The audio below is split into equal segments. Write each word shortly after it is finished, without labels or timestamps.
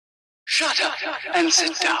Shut up and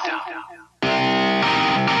sit down.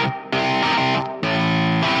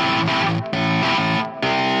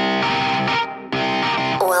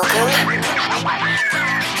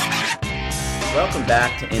 Welcome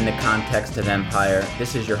back to In the Context of Empire.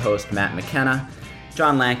 This is your host, Matt McKenna.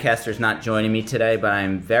 John Lancaster is not joining me today, but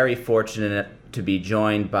I'm very fortunate to be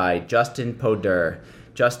joined by Justin Poder.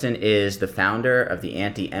 Justin is the founder of the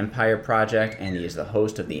Anti-Empire Project, and he is the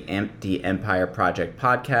host of the Anti-Empire Project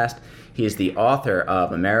podcast. He is the author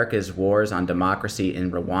of America's Wars on Democracy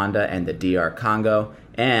in Rwanda and the DR Congo,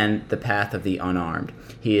 and The Path of the Unarmed.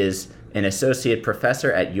 He is an associate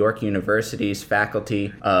professor at York University's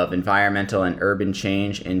Faculty of Environmental and Urban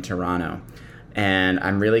Change in Toronto. And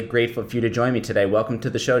I'm really grateful for you to join me today. Welcome to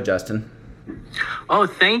the show, Justin. Oh,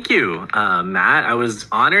 thank you, Matt. I was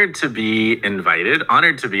honored to be invited,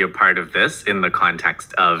 honored to be a part of this in the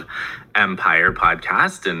context of Empire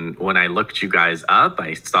podcast. And when I looked you guys up,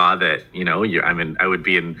 I saw that, I would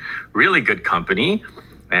be in really good company.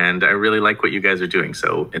 And I really like what you guys are doing.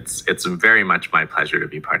 So it's very much my pleasure to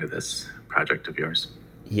be part of this project of yours.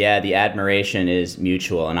 Yeah, the admiration is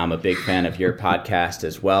mutual, and I'm a big fan of your podcast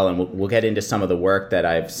as well. And we'll get into some of the work that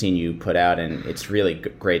I've seen you put out, and it's really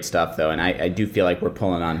great stuff, though. And I do feel like we're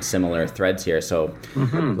pulling on similar threads here. So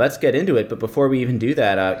Let's get into it. But before we even do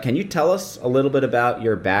that, can you tell us a little bit about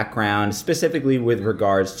your background, specifically with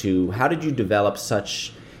regards to how did you develop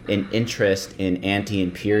such an interest in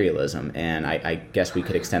anti-imperialism? And I guess we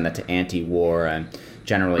could extend that to anti-war and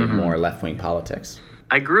generally more left-wing politics.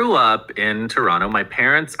 I grew up in Toronto. My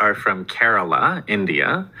parents are from Kerala,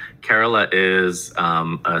 India. Kerala is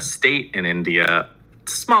a state in India,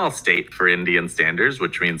 small state for Indian standards,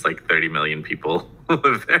 which means like 30 million people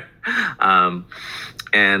live there.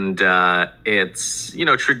 It's,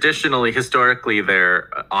 traditionally, historically, they're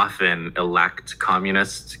often elect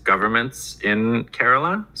communist governments in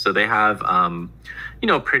Kerala. So they have,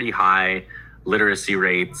 pretty high literacy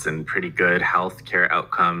rates and pretty good healthcare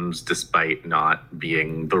outcomes, despite not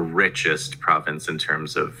being the richest province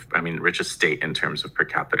richest state in terms of per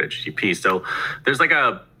capita GDP. So there's like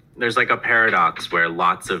a paradox where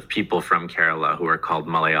lots of people from Kerala who are called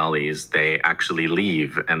Malayalis, they actually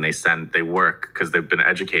leave and they work because they've been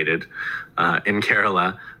educated in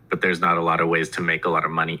Kerala, but there's not a lot of ways to make a lot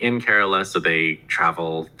of money in Kerala. So they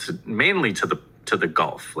travel mainly to the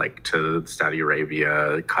Gulf, like to Saudi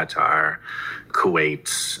Arabia, Qatar,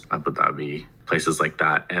 Kuwait, Abu Dhabi, places like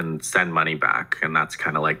that, and send money back. And that's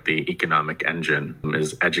kind of like the economic engine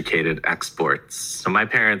is educated exports. So my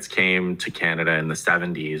parents came to Canada in the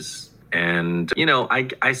 70s. And,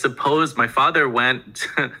 I suppose my father went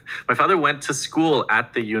to school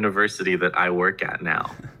at the university that I work at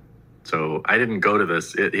now. So I didn't go to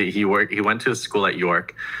this. He went to a school at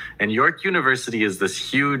York, and York University is this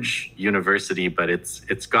huge university, but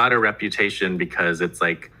it's got a reputation because it's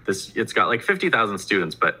got like 50,000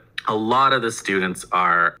 students, but a lot of the students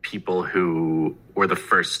are people who were the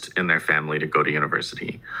first in their family to go to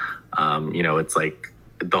university. It's like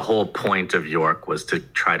the whole point of York was to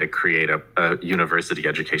try to create a university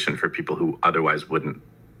education for people who otherwise wouldn't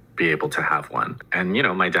be able to have one. And,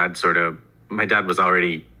 my dad was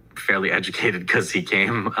already fairly educated because he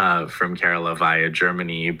came from Kerala via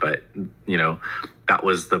Germany, but that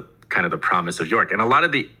was the kind of the promise of York. And a lot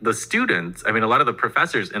of the students, a lot of the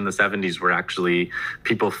professors in the 70s were actually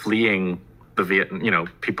people fleeing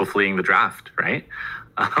the draft, right?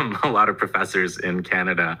 A lot of professors in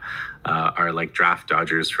Canada are like draft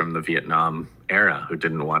dodgers from the Vietnam era who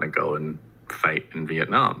didn't want to go and fight in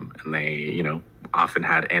Vietnam, and they often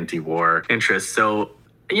had anti-war interests. So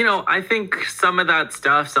I think some of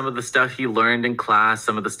the stuff he learned in class,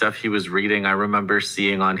 some of the stuff he was reading, I remember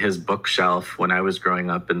seeing on his bookshelf when I was growing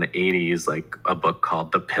up in the 80s, like a book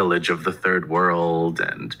called The Pillage of the Third World.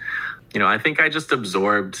 And, I think I just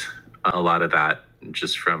absorbed a lot of that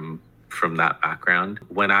just from that background.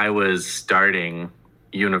 When I was starting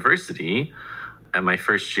university, in my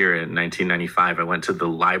first year in 1995, I went to the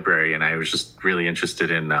library and I was just really interested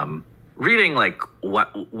in reading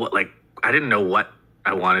what I didn't know what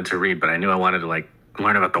I wanted to read, but I knew I wanted to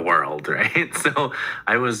learn about the world, right? So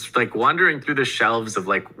I was wandering through the shelves of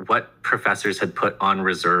what professors had put on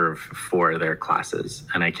reserve for their classes.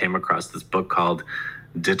 And I came across this book called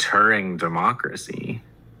Deterring Democracy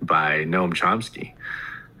by Noam Chomsky.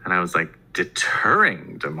 And I was like,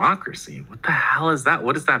 deterring democracy? What the hell is that?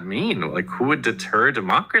 What does that mean? Who would deter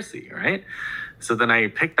democracy, right? So then I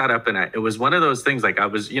picked that up, and it was one of those things, I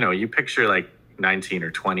was, you picture 19 or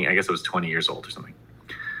 20, I guess I was 20 years old or something.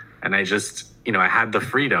 And I just, I had the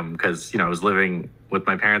freedom because, I was living with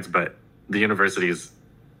my parents, but the university is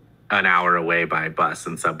an hour away by bus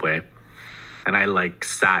and subway. And I like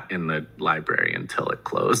sat in the library until it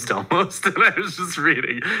closed almost. And I was just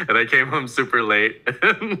reading, and I came home super late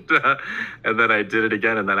and then I did it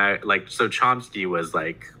again. And then so Chomsky was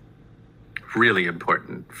like really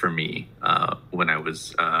important for me when I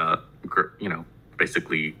was,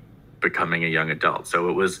 basically becoming a young adult.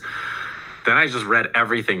 So then I just read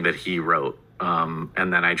everything that he wrote.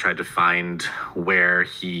 And then I tried to find where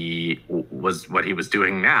what he was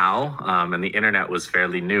doing now. And the internet was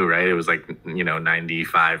fairly new, right? It was like,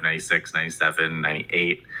 95, 96, 97,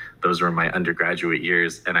 98. Those were my undergraduate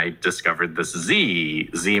years. And I discovered this Z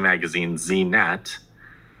magazine, Z-Net,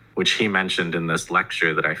 which he mentioned in this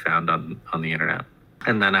lecture that I found on the internet.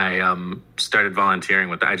 And then I started volunteering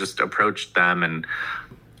with it. I just approached them, and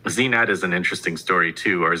Z-Net is an interesting story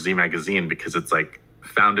too, or Z magazine, because it's like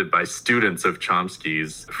founded by students of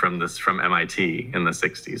Chomsky's from MIT in the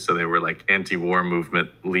 60s. So they were like anti-war movement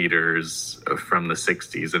leaders from the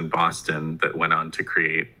 60s in Boston that went on to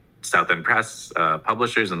create South End Press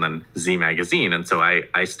publishers and then Z Magazine. And so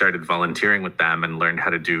I started volunteering with them and learned how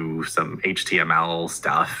to do some HTML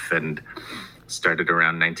stuff and started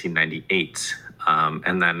around 1998.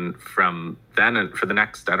 And then from then for the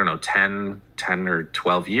next, 10 or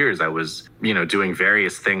 12 years, I was, doing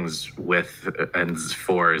various things with and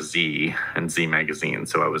for Z and Z Magazine.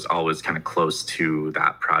 So I was always kind of close to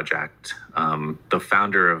that project. The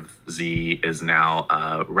founder of Z is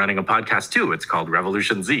now running a podcast too. It's called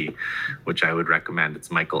Revolution Z, which I would recommend. It's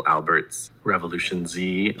Michael Albert's Revolution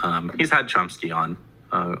Z. He's had Chomsky on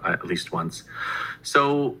at least once.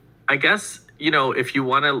 So I guess, if you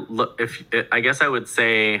want to look, I guess I would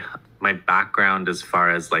say my background as far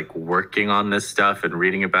as like working on this stuff and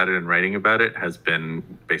reading about it and writing about it has been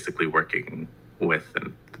basically working with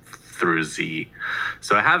and through Z.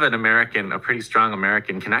 So I have a pretty strong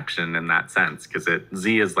American connection in that sense, because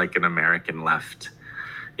Z is like an American left.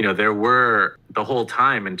 There were the whole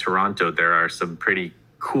time in Toronto, there are some pretty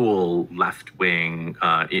cool left-wing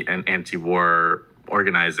and anti-war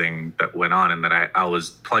organizing that went on and that I was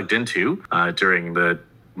plugged into during the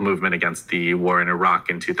movement against the war in Iraq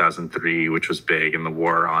in 2003, which was big, and the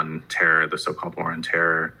war on terror, the so-called war on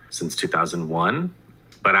terror since 2001.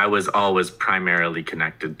 But I was always primarily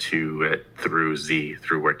connected to it through Z,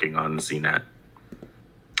 through working on ZNet.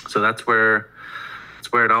 So that's where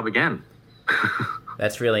it all began.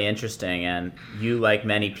 That's really interesting. And you, like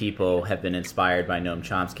many people, have been inspired by Noam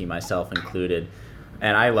Chomsky, myself included.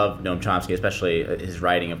 And I love Noam Chomsky, especially his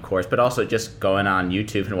writing, of course, but also just going on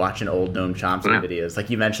YouTube and watching old Noam Chomsky videos. Like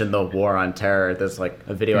you mentioned the war on terror. There's like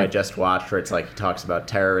a video I just watched where it's like he talks about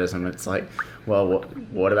terrorism. It's like, well,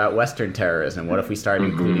 what about Western terrorism? What if we started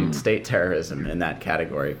including state terrorism in that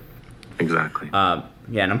category? Exactly. And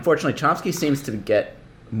unfortunately, Chomsky seems to get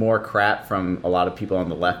more crap from a lot of people on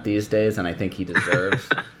the left these days, and I think he deserves.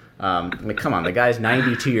 Come on, the guy's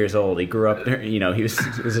 92 years old. He grew up,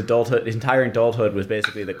 his entire adulthood was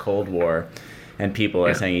basically the Cold War, and people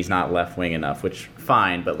are saying he's not left wing enough, which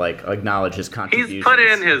fine, but like acknowledge his contributions.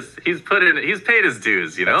 He's paid his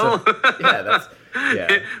dues,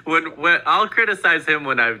 When I'll criticize him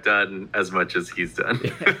when I've done as much as he's done.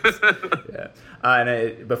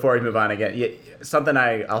 Before we move on again, something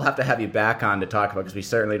I'll have to have you back on to talk about, because we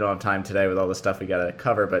certainly don't have time today with all the stuff we got to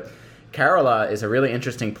cover, but Kerala is a really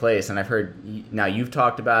interesting place, and I've heard, now you've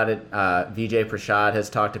talked about it, Vijay Prashad has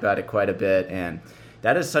talked about it quite a bit, and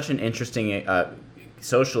that is such an interesting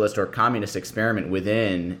socialist or communist experiment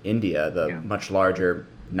within India, the much larger,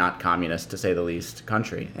 not communist to say the least,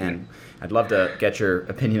 country. And I'd love to get your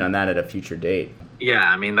opinion on that at a future date. Yeah,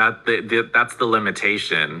 I mean, that's the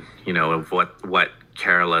limitation, of what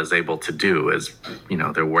Kerala is able to do is,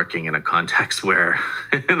 they're working in a context where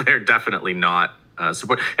they're definitely not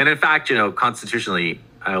support. And in fact, constitutionally,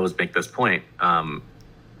 I always make this point,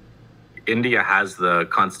 India has the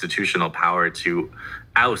constitutional power to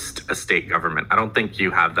oust a state government. I don't think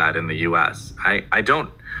you have that in the US. I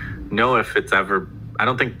don't know if it's ever, I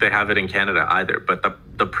don't think they have it in Canada either, but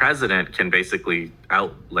the president can basically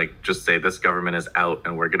just say this government is out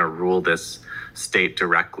and we're going to rule this state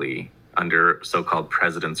directly under so-called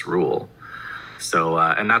president's rule. So,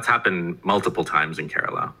 and that's happened multiple times in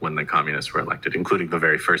Kerala when the communists were elected, including the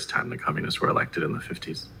very first time the communists were elected in the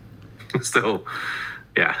 50s. So,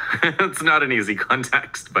 yeah, it's not an easy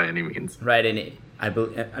context by any means. Right, and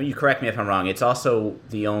you correct me if I'm wrong, it's also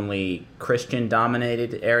the only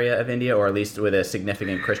Christian-dominated area of India, or at least with a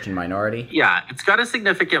significant Christian minority? Yeah, it's got a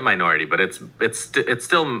significant minority, but it's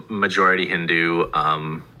still majority Hindu.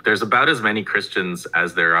 There's about as many Christians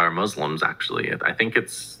as there are Muslims, actually. I think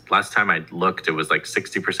last time I looked, it was like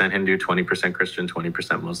 60% Hindu, 20% Christian,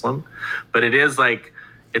 20% Muslim. But it is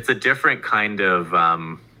it's a different kind of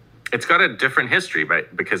it's got a different history,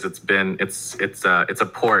 right? Because it's a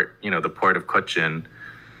port. The port of Cochin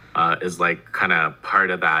is like kind of part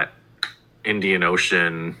of that Indian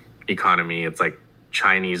Ocean economy. It's like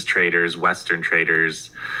Chinese traders, Western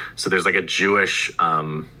traders. So there's like a Jewish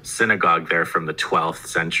synagogue there from the 12th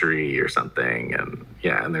century or something, and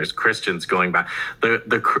there's Christians going back.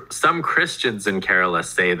 Some Christians in Kerala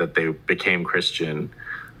say that they became Christian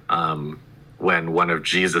when one of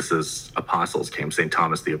Jesus's apostles came, St.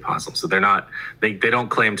 Thomas the Apostle. So they don't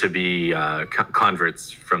claim to be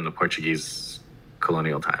converts from the Portuguese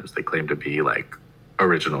colonial times. They claim to be like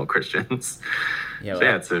original Christians.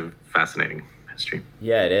 It's a fascinating history.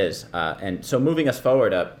 Yeah, it is. And so moving us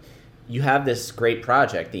forward you have this great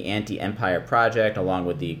project, the Anti-Empire Project, along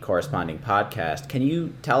with the corresponding podcast. Can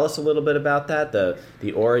you tell us a little bit about that?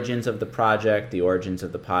 The origins of the project, the origins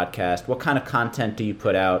of the podcast. What kind of content do you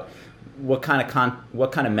put out? What kind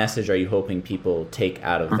of message are you hoping people take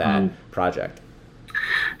out of that project?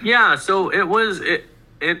 Yeah, so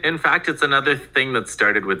in fact, it's another thing that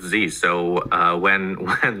started with Z. So when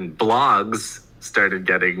blogs started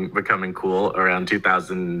becoming cool around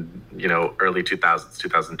 2000, early 2000s,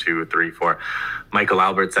 2002, 3, 4, Michael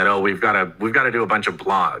Albert said, we've got to do a bunch of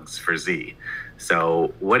blogs for Z.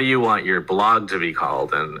 So what do you want your blog to be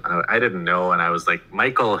called? And I didn't know. And I was like,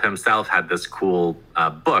 Michael himself had this cool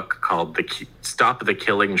book called Stop the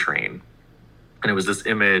Killing Train. And it was this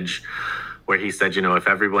image where he said, if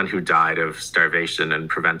everyone who died of starvation and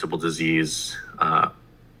preventable disease,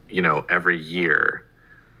 every year,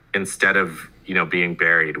 instead of, being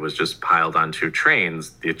buried, was just piled onto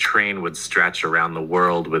trains, the train would stretch around the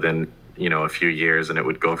world within, a few years, and it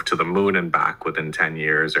would go to the moon and back within 10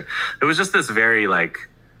 years. It was just this very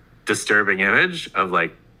disturbing image of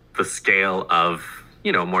the scale of,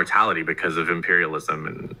 mortality because of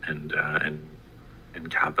imperialism and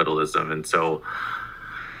capitalism.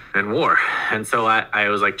 And war. And so I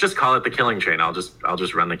was like, just call it the Killing Train. I'll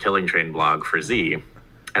just run the Killing Train blog for Z.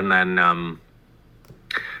 And then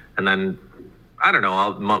I don't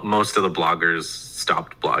know, most of the bloggers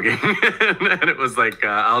stopped blogging. And it was like,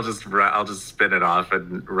 I'll just spin it off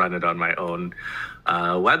and run it on my own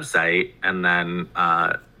website. And then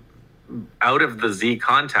out of the Z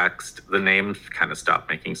context, the name kind of stopped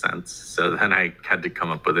making sense. So then I had to come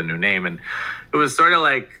up with a new name. And it was sort of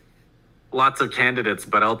like lots of candidates,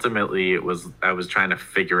 but ultimately I was trying to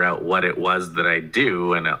figure out what it was that I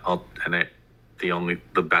do,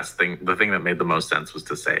 the thing that made the most sense was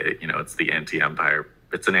to say, it's the anti-empire.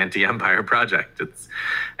 It's an anti-empire project.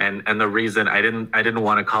 And the reason I didn't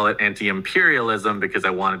want to call it anti-imperialism because I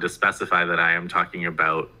wanted to specify that I am talking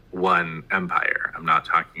about one empire. I'm not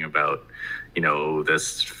talking about,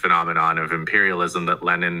 this phenomenon of imperialism that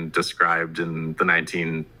Lenin described in the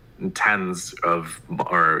 1910s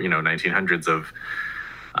 1900s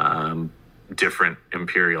of different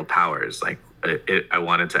imperial powers. I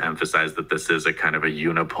wanted to emphasize that this is a kind of a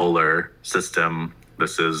unipolar system.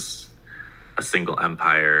 This is a single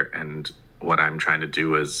empire, and what I'm trying to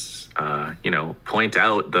do is point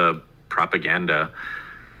out the propaganda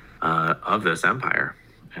of this empire,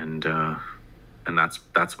 and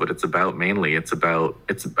that's what it's about mainly.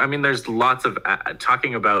 There's lots of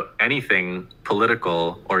talking about anything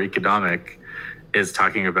political or economic is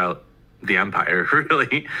talking about the empire,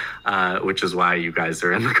 really, which is why you guys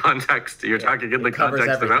are in the context. You're talking in the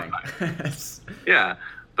context of empire. Yeah,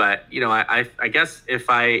 but I guess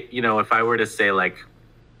if I were to say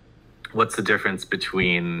what's the difference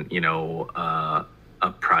between a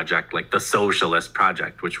project like the Socialist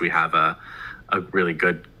Project, which we have a really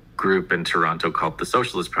good group in Toronto called the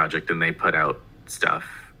Socialist Project, and they put out stuff.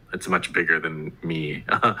 It's much bigger than me,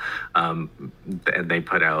 and they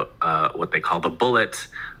put out what they call the Bullet.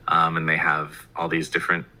 And they have all these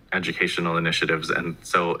different educational initiatives. And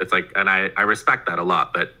so it's and I respect that a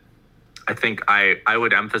lot, but I think I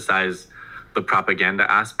would emphasize the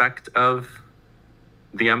propaganda aspect of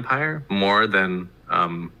the empire more than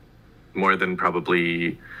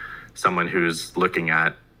probably someone who's looking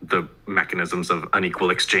at the mechanisms of unequal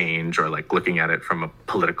exchange or looking at it from a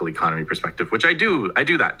political economy perspective, which I do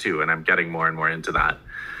that too. And I'm getting more and more into that.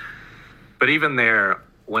 But even there,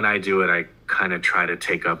 when I do it, I kind of try to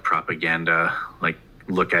take up propaganda,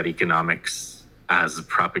 look at economics as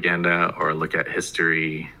propaganda, or look at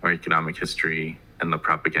history or economic history and the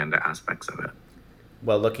propaganda aspects of it.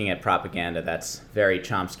 Well, looking at propaganda, that's very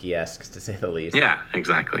Chomsky-esque, to say the least. Yeah,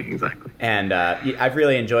 exactly. And I've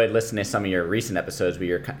really enjoyed listening to some of your recent episodes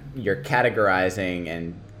where you're categorizing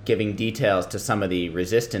and giving details to some of the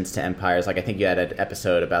resistance to empires. Like I think you had an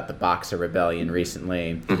episode about the Boxer Rebellion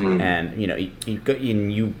recently, and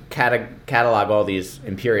you catalog all these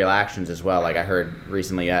imperial actions as well. Like I heard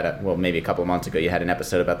recently you had maybe a couple of months ago you had an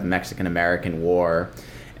episode about the Mexican-American War,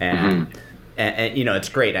 and it's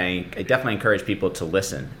great. I definitely encourage people to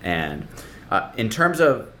listen. And in terms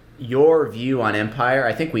of your view on empire,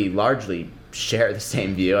 I think we largely share the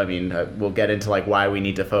same view. I mean, we'll get into like why we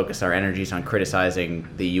need to focus our energies on criticizing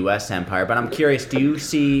the U.S. empire. But I'm curious, do you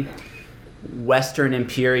see Western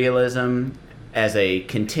imperialism as a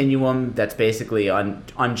continuum that's basically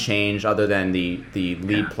unchanged, other than the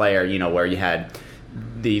lead player, where you had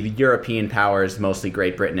the European powers, mostly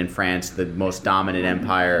Great Britain and France, the most dominant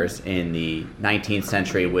empires in the 19th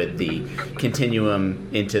century, with the continuum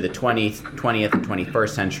into the 20th and 21st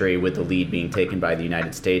century, with the lead being taken by the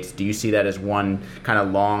United States? Do you see that as one kind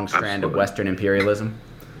of long strand of Western imperialism?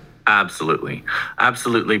 Absolutely,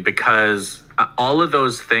 because all of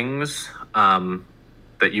those things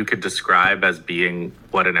that you could describe as being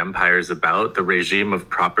what an empire is about, the regime of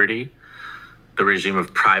property, the regime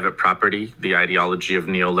of private property, the ideology of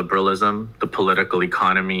neoliberalism, the political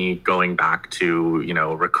economy going back to,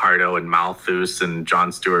 Ricardo and Malthus and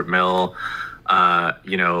John Stuart Mill,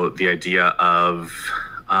 the idea of,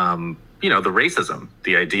 the racism,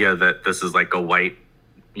 the idea that this is like a white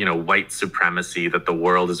supremacy, that the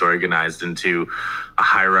world is organized into a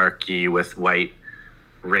hierarchy with white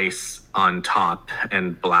race on top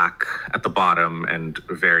and black at the bottom, and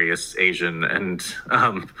various Asian and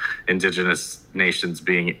indigenous nations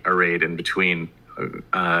being arrayed in between,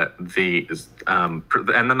 and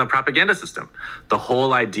then the propaganda system, the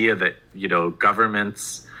whole idea that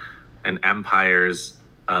governments and empires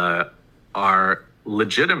are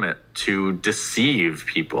legitimate to deceive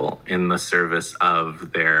people in the service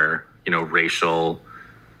of their racial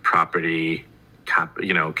property,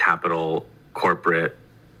 capital, corporate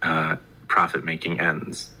profit-making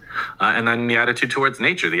ends. And then the attitude towards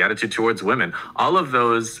nature, the attitude towards women, all of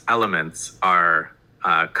those elements are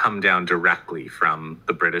come down directly from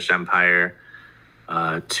the British Empire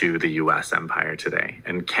to the U.S. Empire today.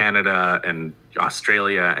 And Canada and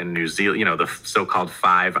Australia and New Zealand, the so-called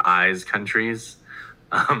Five Eyes countries,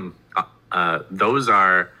 those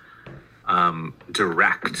are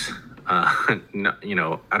direct, I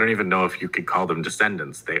don't even know if you could call them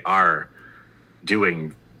descendants. They are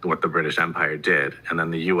doing what the British Empire did. And then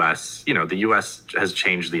the U.S., the U.S. has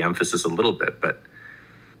changed the emphasis a little bit, but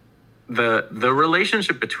the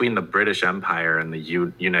relationship between the British Empire and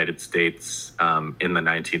the United States in the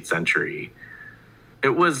 19th century,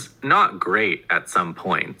 it was not great at some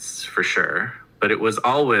points, for sure, but it was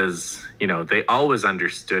always, they always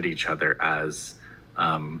understood each other as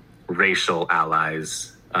racial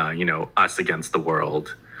allies, us against the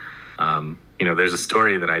world. There's a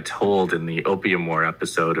story that I told in the Opium War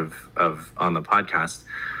episode of on the podcast,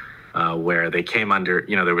 where they came under,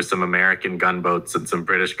 there was some American gunboats and some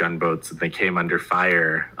British gunboats, and they came under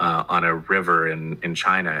fire on a river in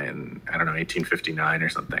China in, 1859 or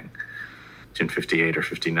something, 1858 or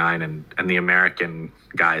 59. And the American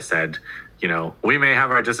guy said, we may have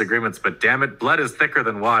our disagreements, but damn it, blood is thicker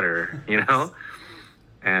than water,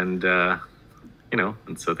 And, and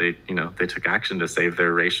so they took action to save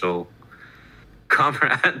their racial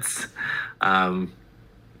comrades.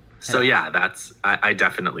 So yeah, I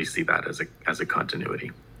definitely see that as a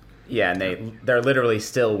continuity. Yeah, and they're literally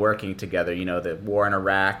still working together. The war in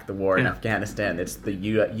Iraq, the war in Afghanistan. It's the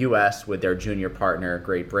U.S. with their junior partner,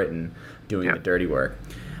 Great Britain, doing the dirty work.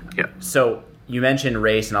 Yeah. So you mentioned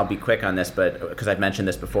race, and I'll be quick on this, but because I've mentioned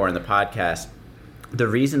this before in the podcast, the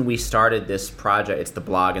reason we started this project, it's the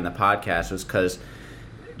blog and the podcast, was because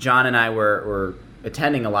John and I were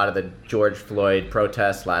attending a lot of the George Floyd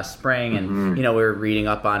protests last spring, and we were reading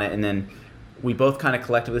up on it, and then we both kind of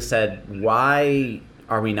collectively said, why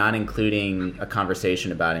are we not including a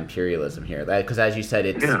conversation about imperialism here? Because as you said,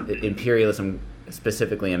 imperialism,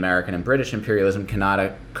 specifically American and British imperialism, cannot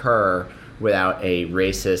occur without a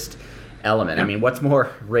racist element. I mean, what's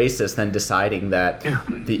more racist than deciding that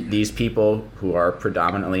these people who are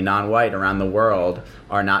predominantly non-white around the world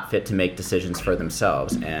are not fit to make decisions for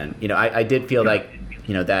themselves? And I did feel like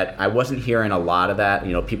that I wasn't hearing a lot of that.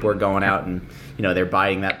 People are going out and they're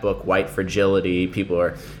buying that book White Fragility. People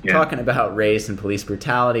are talking about race and police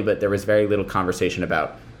brutality, but there was very little conversation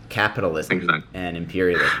about capitalism and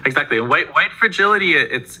imperialism. Exactly. And white fragility,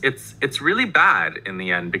 it's really bad in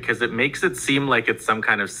the end, because it makes it seem like it's some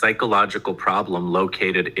kind of psychological problem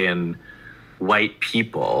located in white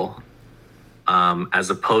people, as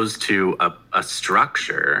opposed to a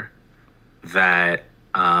structure that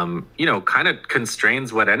kind of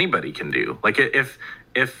constrains what anybody can do. Like if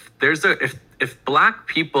if black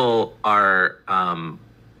people are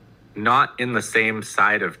not in the same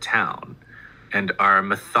side of town and are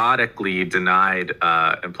methodically denied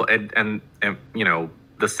and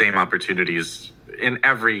the same opportunities in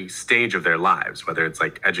every stage of their lives, whether it's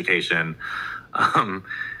like education,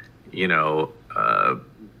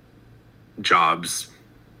 jobs,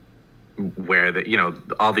 where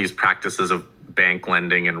all these practices of bank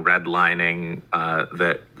lending and redlining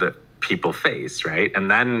that people face, right? And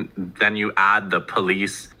then you add the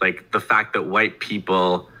police, like the fact that white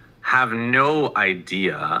people have no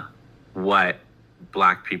idea what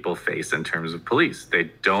black people face in terms of police.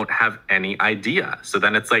 They don't have any idea. So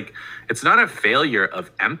then it's like, it's not a failure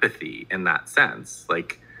of empathy in that sense.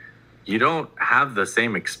 Like, you don't have the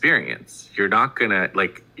same experience. You're not gonna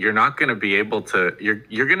be able to,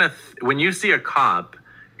 when you see a cop,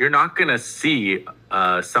 you're not gonna see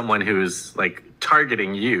someone who's like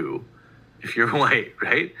targeting you if you're white,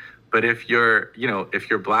 right? But if you're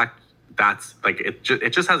black, that's like, it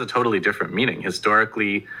just has a totally different meaning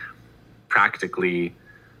historically, practically.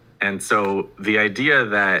 And so the idea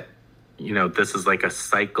that, this is like a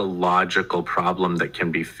psychological problem that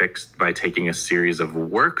can be fixed by taking a series of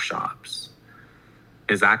workshops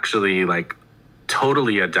is actually like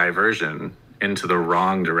totally a diversion into the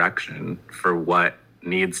wrong direction for what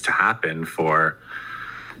needs to happen for,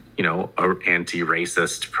 an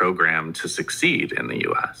anti-racist program to succeed in the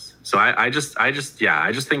US. So I just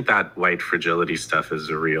think that white fragility stuff is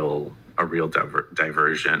a real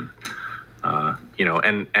diversion.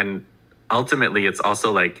 And ultimately it's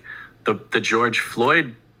also like the George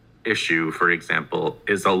Floyd issue, for example,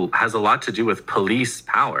 has a lot to do with police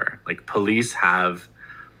power. Like, police have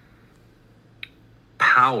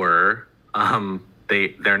power.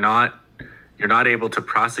 You're not able to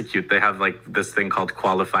prosecute. They have like this thing called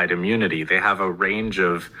qualified immunity. They have a range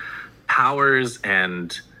of powers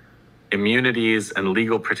and immunities and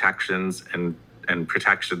legal protections and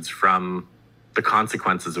protections from the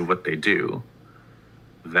consequences of what they do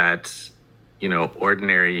that,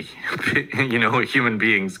 ordinary, human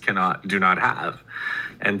beings do not have.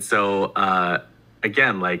 And so,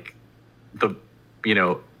 again, like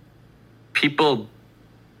people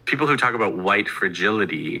who talk about white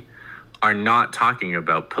fragility are not talking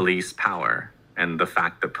about police power and the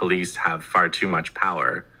fact that police have far too much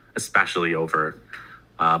power, especially over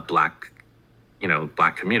black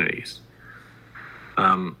communities.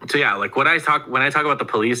 So yeah, like when I talk about the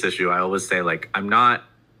police issue, I always say like,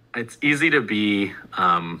 it's easy to be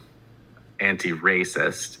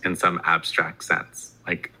anti-racist in some abstract sense.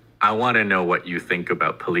 Like, I want to know what you think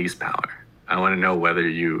about police power. I want to know whether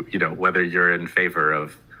whether you're in favor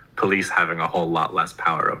of police having a whole lot less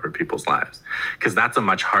power over people's lives, because that's a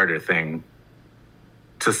much harder thing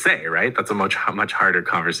to say, right? That's a much harder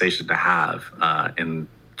conversation to have in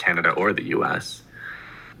Canada or the US.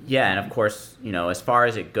 Yeah, and of course, as far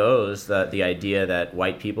as it goes, the idea that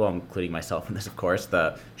white people, including myself in this, of course,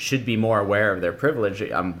 should be more aware of their privilege,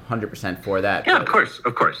 I'm 100% for that. Yeah, of course.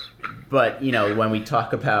 But, when we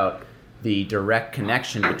talk about the direct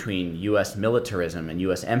connection between U.S. militarism and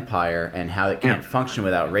U.S. empire and how it can't function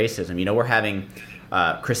without racism, we're having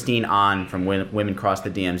Christine on from Women Cross the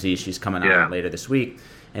DMZ. She's coming on later this week.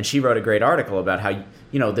 And she wrote a great article about how,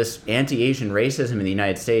 this anti-Asian racism in the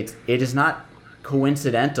United States, it is not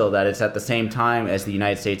coincidental that it's at the same time as the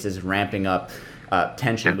United States is ramping up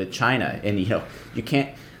tension with China. And, you can't,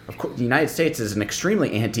 of course, the United States is an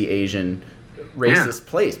extremely anti-Asian racist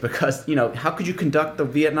place because, how could you conduct the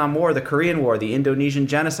Vietnam War, the Korean War, the Indonesian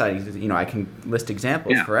genocide? I can list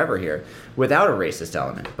examples forever here without a racist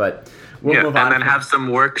element, but we'll move on. And then have some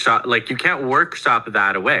workshop, like you can't workshop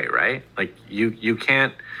that away, right? Like you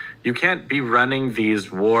can't be running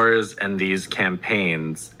these wars and these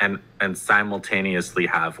campaigns and simultaneously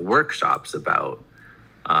have workshops about,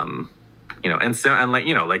 the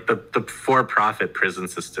for-profit prison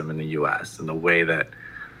system in the U.S. and the way that,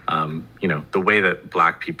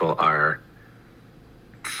 Black people are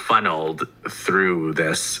funneled through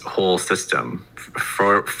this whole system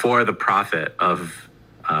for the profit of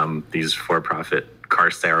these for-profit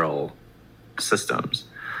carceral systems.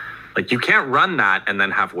 Like, you can't run that and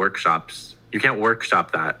then have workshops. You can't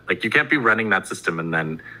workshop that. Like, you can't be running that system and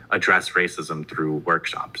then address racism through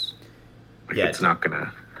workshops. Like, it's not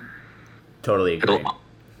gonna. Totally agree.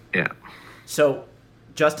 Yeah. So,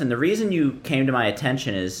 Justin, the reason you came to my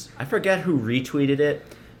attention is, I forget who retweeted it,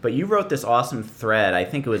 but you wrote this awesome thread. I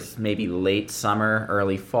think it was maybe late summer,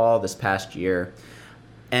 early fall this past year.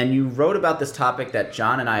 And you wrote about this topic that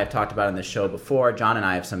John and I have talked about in the show before. John and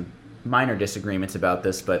I have some minor disagreements about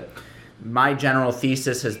this, but my general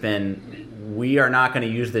thesis has been we are not going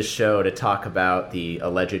to use this show to talk about the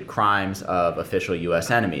alleged crimes of official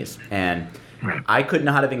U.S. enemies. And I could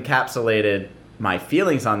not have encapsulated my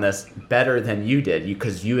feelings on this better than you did,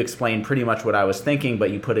 because you explained pretty much what I was thinking,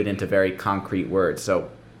 but you put it into very concrete words. So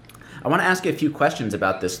I want to ask you a few questions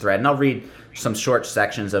about this thread, and I'll read some short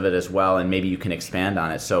sections of it as well, and maybe you can expand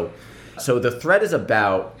on it. So the thread is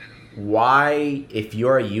about why, if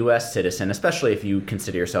you're a U.S. citizen, especially if you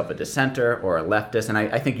consider yourself a dissenter or a leftist, and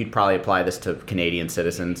I think you'd probably apply this to Canadian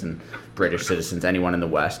citizens and British citizens, anyone in the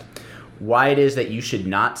West, why it is that you should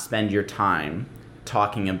not spend your time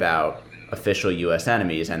talking about official U.S.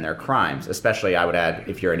 enemies and their crimes, especially, I would add,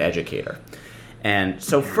 if you're an educator. And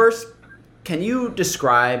so first, can you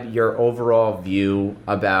describe your overall view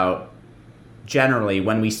about, generally,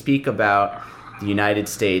 when we speak about the United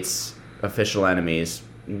States official enemies,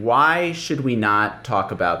 why should we not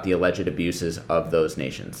talk about the alleged abuses of those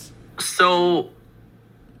nations? So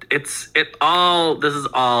this is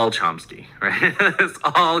all Chomsky, right? This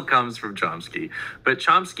all comes from Chomsky. But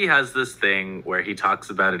Chomsky has this thing where he talks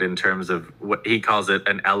about it in terms of what he calls it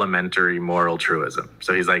an elementary moral truism.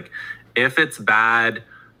 So he's like, if it's bad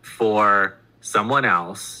for someone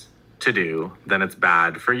else to do, then it's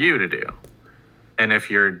bad for you to do. And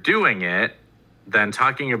if you're doing it, then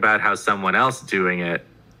talking about how someone else doing it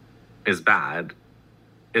is bad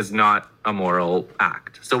is not a moral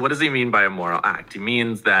act. So what does he mean by a moral act? He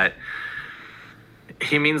means that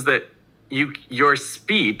your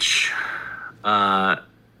speech,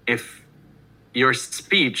 if your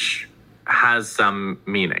speech has some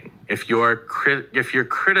meaning, if you're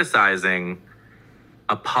criticizing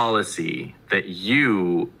a policy that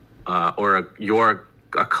you or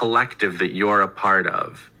a collective that you're a part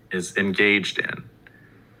of is engaged in,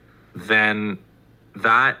 then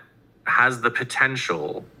that has the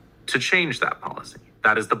potential to change that policy.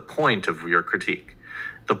 That is the point of your critique.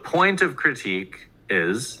 The point of critique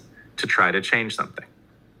is to try to change something.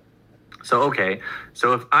 So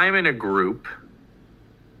if I'm in a group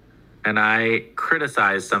and I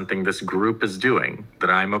criticize something this group is doing that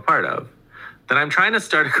I'm a part of, then I'm trying to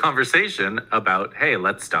start a conversation about, hey,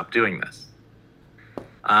 let's stop doing this.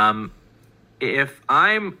 If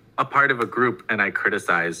I'm a part of a group and I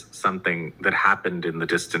criticize something that happened in the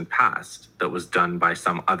distant past that was done by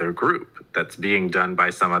some other group, that's being done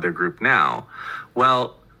by some other group now,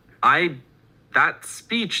 well, that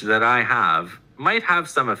speech that I have might have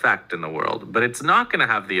some effect in the world, but it's not going to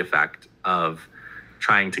have the effect of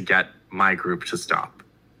trying to get my group to stop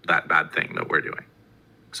that bad thing that we're doing.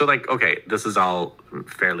 So this is all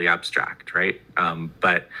fairly abstract, right?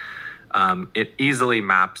 But it easily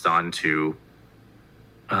maps onto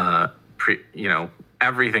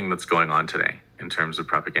everything that's going on today in terms of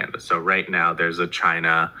propaganda. So right now there's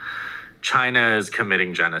China is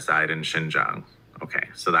committing genocide in Xinjiang. Okay,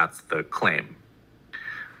 so that's the claim.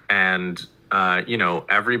 And,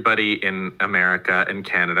 everybody in America and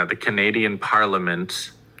Canada, the Canadian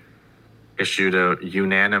Parliament issued a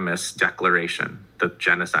unanimous declaration that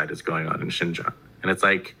genocide is going on in Xinjiang. And it's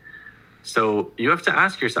like, so you have to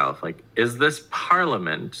ask yourself, is this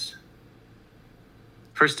Parliament,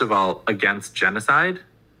 first of all, against genocide?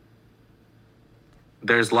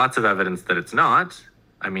 There's lots of evidence that it's not.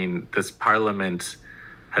 I mean, this Parliament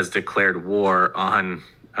has declared war on,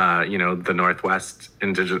 the Northwest, the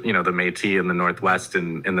Métis in the Northwest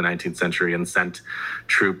in the 19th century and sent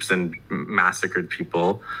troops and massacred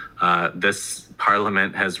people. This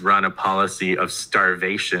Parliament has run a policy of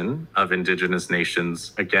starvation of Indigenous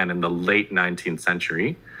nations, again, in the late 19th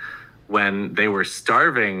century, when they were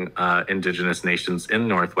starving Indigenous nations in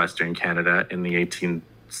Northwestern Canada in the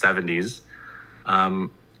 1870s.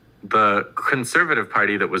 The Conservative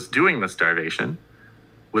Party that was doing the starvation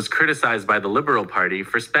was criticized by the Liberal Party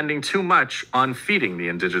for spending too much on feeding the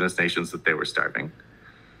Indigenous nations that they were starving.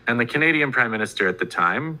 And the Canadian Prime Minister at the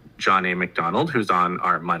time, John A. Macdonald, who's on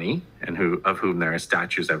our money and of whom there are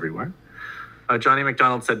statues everywhere, John A.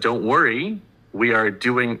 Macdonald said, don't worry, we are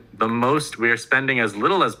spending as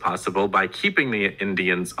little as possible by keeping the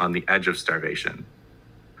Indians on the edge of starvation.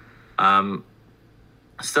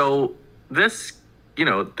 So this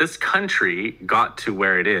country got to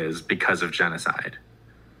where it is because of genocide.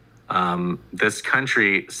 This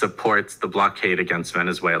country supports the blockade against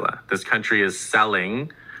Venezuela. This country is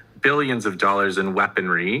selling billions of dollars in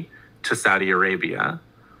weaponry to Saudi Arabia,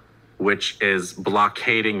 which is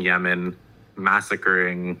blockading Yemen,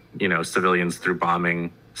 massacring, civilians through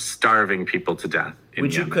bombing, starving people to death in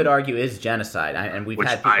Which Yemen. You could argue is genocide. And we've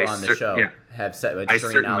had people on the show have said,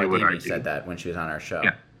 Shireen Al-Adimi said that when she was on our show.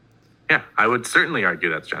 Yeah. Yeah, I would certainly argue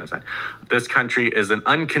that's genocide. This country is an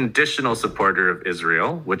unconditional supporter of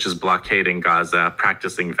Israel, which is blockading Gaza,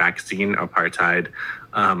 practicing vaccine apartheid.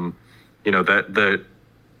 The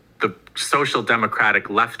Social Democratic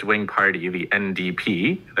Left-Wing Party, the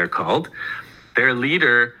NDP, they're called, their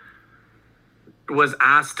leader was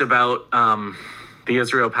asked about the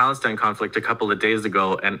Israel-Palestine conflict a couple of days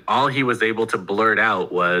ago, and all he was able to blurt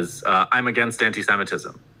out was, I'm against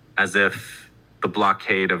anti-Semitism, as if the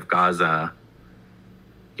blockade of Gaza,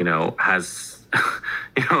 has,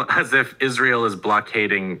 as if Israel is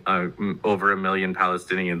blockading over 1 million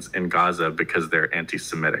Palestinians in Gaza because they're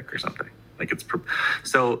anti-Semitic or something.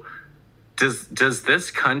 So does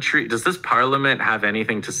this parliament have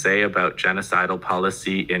anything to say about genocidal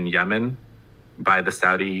policy in Yemen by the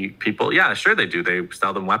Saudi people? Yeah, sure they do. They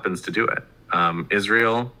sell them weapons to do it.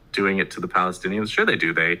 Israel doing it to the Palestinians? Sure they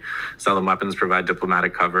do. They sell them weapons, provide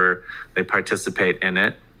diplomatic cover. They participate in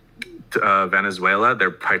it. Venezuela,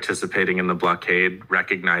 they're participating in the blockade,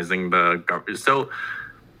 recognizing the government. So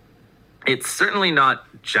it's certainly not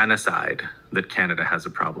genocide that Canada has a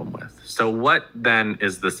problem with. So what then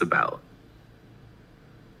is this about?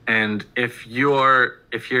 And if you're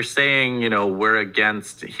saying, we're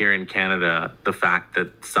against here in Canada the fact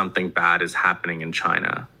that something bad is happening in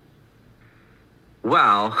China,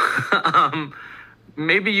 well,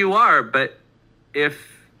 maybe you are, but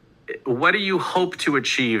what do you hope to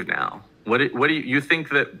achieve now? What do you think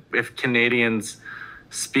that if Canadians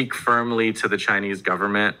speak firmly to the Chinese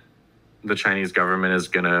government is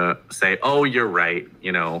going to say, "Oh, you're right.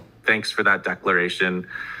 Thanks for that declaration.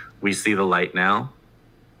 We see the light now"?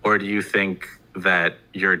 Or do you think that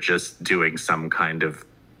you're just doing some kind of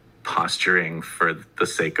posturing for the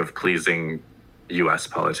sake of pleasing U.S.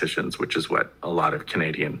 politicians, which is what a lot of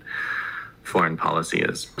Canadian foreign policy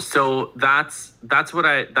is? So that's what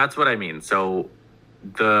I mean. So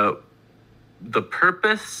the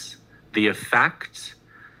purpose, the effect,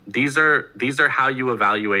 these are how you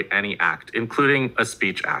evaluate any act, including a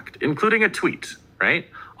speech act, including a tweet, right?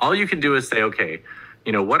 All you can do is say, okay,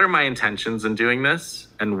 what are my intentions in doing this,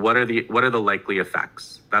 and what are the likely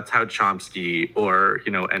effects? That's how Chomsky or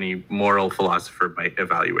any moral philosopher might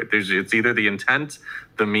evaluate. It's either the intent,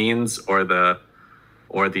 the means, or the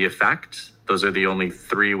effect. Those are the only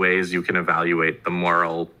three ways you can evaluate the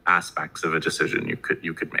moral aspects of a decision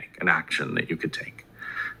you could make, an action that you could take.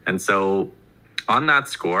 And so on that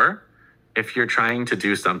score, if you're trying to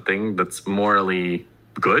do something that's morally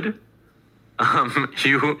good,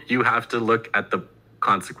 you have to look at the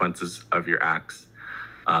consequences of your acts,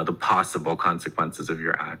 the possible consequences of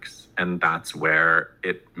your acts. And that's where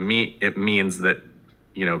it means that,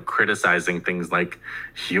 criticizing things like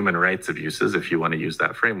human rights abuses, if you want to use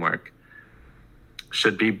that framework,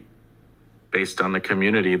 should be based on the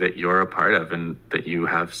community that you're a part of and that you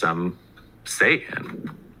have some say in.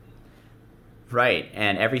 Right,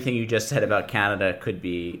 and everything you just said about Canada could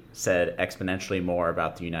be said exponentially more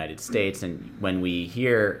about the United States. And when we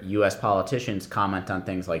hear U.S. politicians comment on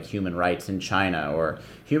things like human rights in China or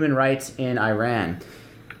human rights in Iran,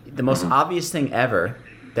 the most obvious thing ever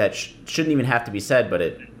that shouldn't even have to be said, but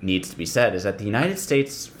it needs to be said, is that the United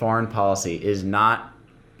States foreign policy is not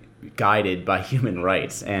guided by human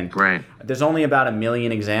rights. And right. There's only about 1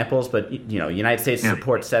 million examples, but United States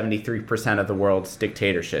supports 73% of the world's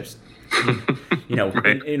dictatorships.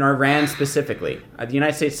 Right. in Iran specifically, the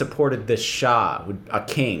United States supported the Shah, a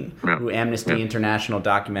king, who Amnesty International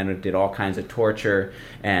documented did all kinds of torture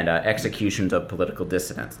and executions of political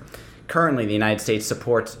dissidents. Currently, the United States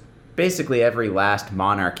supports basically every last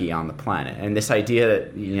monarchy on the planet. And this idea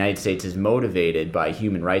that the United States is motivated by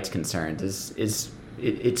human rights concerns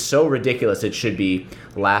it's so ridiculous it should be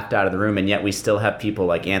laughed out of the room, and yet we still have people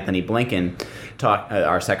like Anthony Blinken,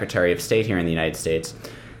 our Secretary of State here in the United States,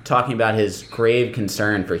 talking about his grave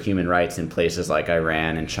concern for human rights in places like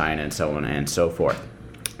Iran and China and so on and so forth.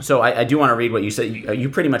 So I do want to read what you said. You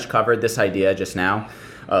pretty much covered this idea just now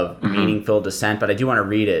of meaningful dissent, but I do want to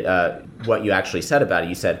read it, what you actually said about it.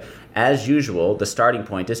 You said, as usual, the starting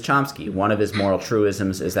point is Chomsky. One of his moral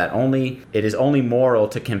truisms is that it is only moral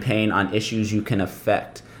to campaign on issues you can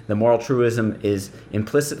affect. The moral truism is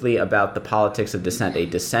implicitly about the politics of dissent. A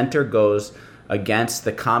dissenter goes against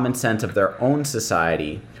the common sense of their own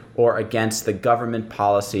society or against the government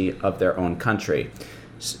policy of their own country.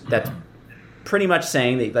 That's pretty much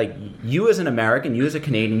saying that, like, you as an American, you as a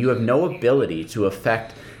Canadian, you have no ability to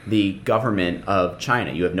affect the government of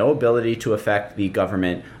China. You have no ability to affect the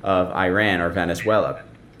government of Iran or Venezuela.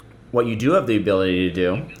 What you do have the ability to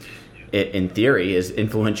do in theory, is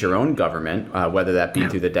influence your own government, whether that be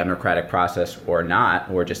through the democratic process or not,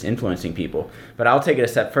 or just influencing people. But I'll take it a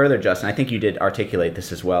step further, Justin. I think you did articulate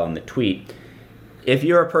this as well in the tweet. If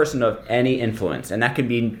you're a person of any influence, and that could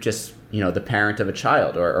be just, the parent of a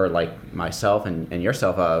child, or like myself and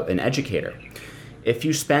yourself, an educator, if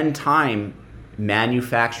you spend time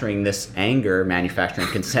manufacturing this anger, manufacturing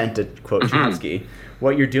consent, to quote Chomsky,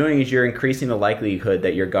 what you're doing is you're increasing the likelihood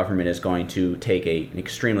that your government is going to take an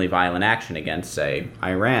extremely violent action against, say,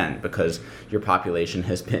 Iran, because your population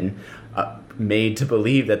has been made to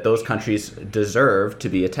believe that those countries deserve to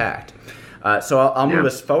be attacked. So I'll move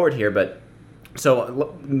us forward here, but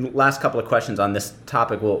so last couple of questions on this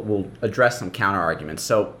topic, we'll address some counter arguments.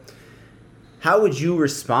 So how would you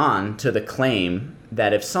respond to the claim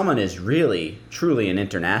that if someone is really, truly an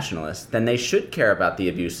internationalist, then they should care about the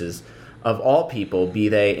abuses of all people, be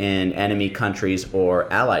they in enemy countries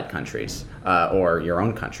or allied countries, or your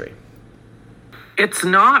own country? It's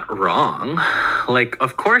not wrong. Like,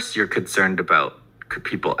 of course you're concerned about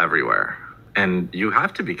people everywhere, and you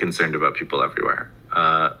have to be concerned about people everywhere.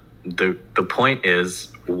 The point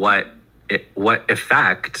is, what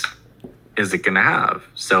effect is it going to have?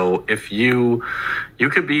 So if you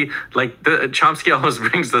could be like, Chomsky always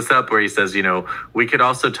brings this up where he says, we could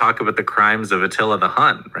also talk about the crimes of Attila the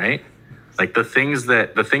Hun, right? Like the things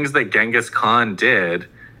that Genghis Khan did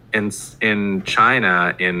in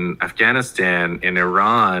China, in Afghanistan, in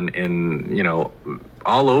Iran, in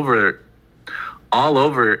all over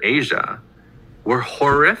Asia were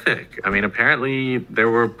horrific. I mean, apparently there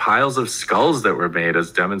were piles of skulls that were made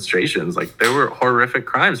as demonstrations. Like, there were horrific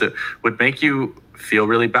crimes that would make you feel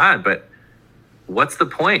really bad. But what's the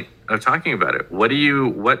point of talking about it? What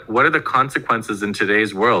are the consequences in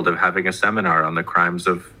today's world of having a seminar on the crimes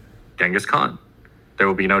of Genghis Khan? There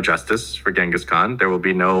will be no justice for Genghis Khan. There will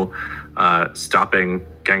be no stopping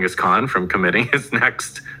Genghis Khan from committing his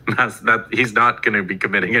next mass. That he's not going to be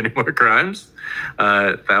committing any more crimes.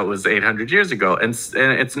 That was 800 years ago, and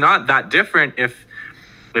it's not that different if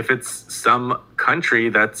it's some country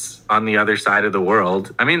that's on the other side of the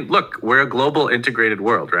world. I mean, look, we're a global integrated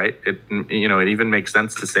world, right? It even makes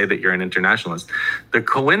sense to say that you're an internationalist. The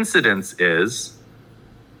coincidence is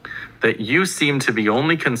that you seem to be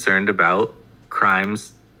only concerned about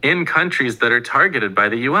crimes in countries that are targeted by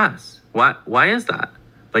the U.S. Why is that?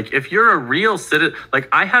 Like, if you're a real citizen, like,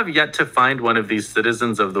 I have yet to find one of these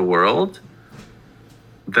citizens of the world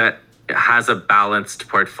that has a balanced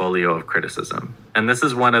portfolio of criticism. And this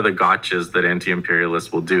is one of the gotchas that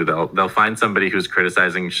anti-imperialists will do. They'll find somebody who's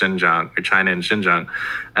criticizing Xinjiang or China and Xinjiang,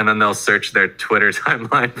 and then they'll search their Twitter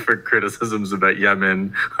timeline for criticisms about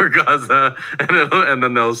Yemen or Gaza, and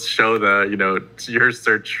then they'll show your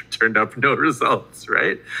search turned up no results,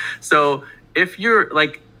 right? So if you're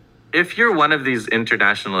one of these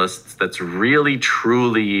internationalists that's really,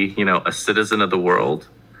 truly, a citizen of the world,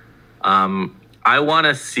 I want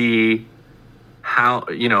to see how,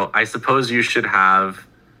 I suppose you should have,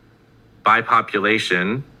 by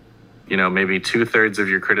population, maybe 2/3 of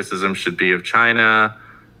your criticism should be of China,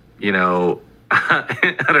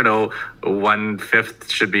 I don't know, 1/5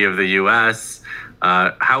 should be of the US.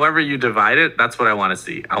 However you divide it, that's what I want to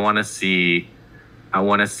see. I want to see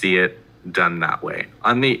it done that way.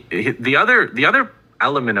 On the other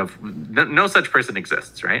element of no such person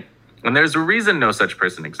exists, right? And there's a reason no such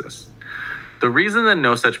person exists. The reason that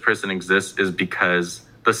no such person exists is because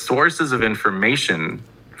the sources of information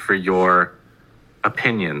for your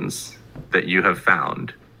opinions that you have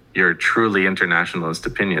found, your truly internationalist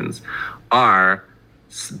opinions, are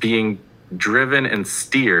being driven and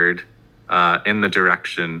steered in the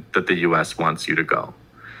direction that the U.S. wants you to go.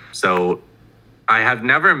 So I have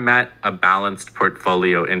never met a balanced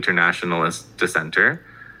portfolio internationalist dissenter,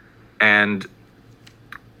 and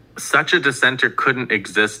such a dissenter couldn't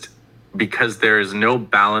exist because there is no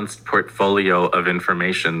balanced portfolio of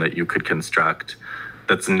information that you could construct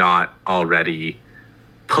that's not already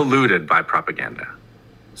polluted by propaganda.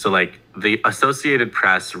 So like the Associated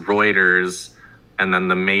Press, Reuters, and then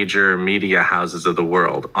the major media houses of the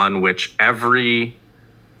world on which every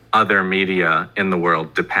other media in the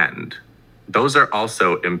world depend, those are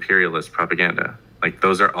also imperialist propaganda. Like,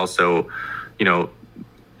 those are also,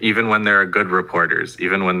 even when there are good reporters,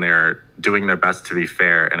 even when they're doing their best to be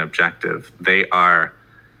fair and objective, they are,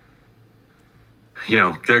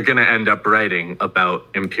 they're going to end up writing about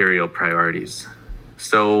imperial priorities.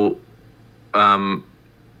 So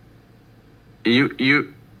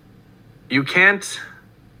you can't.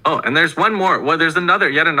 Oh, and there's one more. Well, there's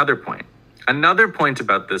yet another point. Another point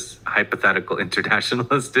about this hypothetical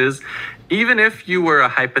internationalist is, even if you were a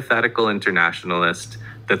hypothetical internationalist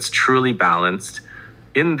that's truly balanced,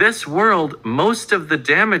 in this world, most of the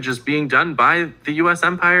damage is being done by the U.S.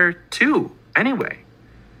 empire too. Anyway,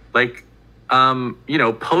 like,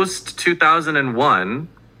 post 2001,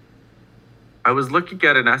 I was looking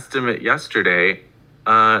at an estimate yesterday.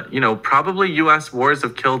 Probably U.S. wars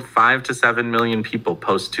have killed 5 to 7 million people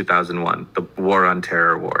post 2001, the war on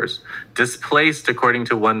terror wars. Displaced, according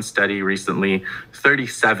to one study recently,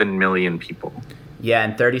 37 million people. Yeah,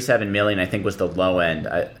 and 37 million, I think, was the low end.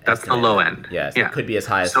 That's the low end. Yes, yeah. It could be as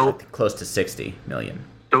high as close to 60 million.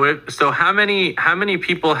 So how many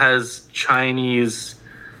people has Chinese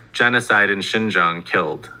genocide in Xinjiang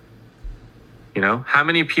killed? How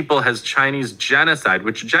many people has Chinese genocide,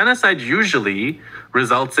 which genocide usually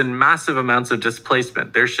results in massive amounts of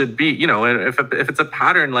displacement. There should be, if it's a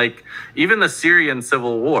pattern, like even the Syrian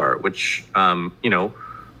civil war, which,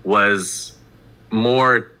 was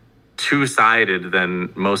more two-sided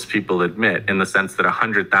than most people admit, in the sense that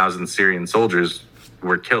 100,000 Syrian soldiers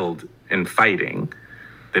were killed in fighting.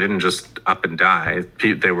 They didn't just up and die.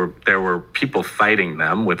 There were people fighting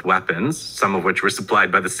them with weapons, some of which were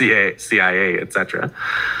supplied by the CIA, etc.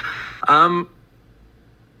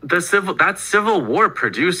 That civil war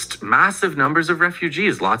produced massive numbers of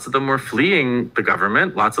refugees. Lots of them were fleeing the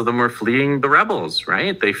government. Lots of them were fleeing the rebels,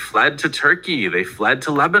 right? They fled to Turkey. They fled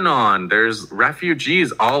to Lebanon. There's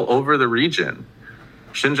refugees all over the region.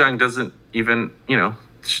 Xinjiang doesn't even,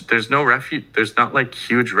 there's not like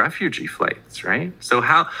huge refugee flights, right? So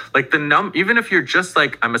how, like even if you're just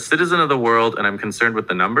like, I'm a citizen of the world and I'm concerned with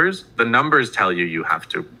the numbers tell you you have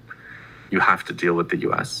to deal with the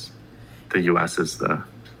US. The US is the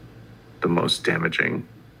most damaging,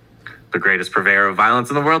 the greatest purveyor of violence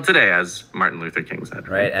in the world today, as Martin Luther King said.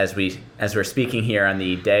 Right, as we're speaking here on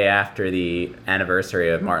the day after the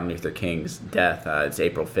anniversary of Martin Luther King's death, it's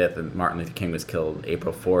April 5th, and Martin Luther King was killed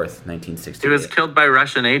April 4th, 1968. He was killed by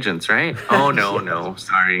Russian agents, right? Oh, no, no,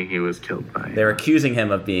 sorry, he was killed by... They're accusing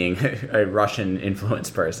him of being a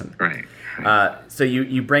Russian-influenced person. Right. So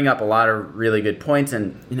you bring up a lot of really good points,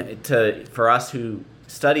 and for us who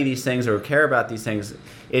study these things or care about these things,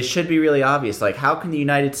 it should be really obvious. Like, how can the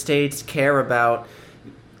United States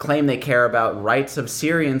claim they care about rights of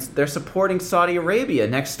Syrians? They're supporting Saudi Arabia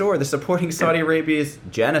next door. They're supporting Saudi Arabia's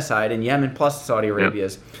genocide in Yemen, plus Saudi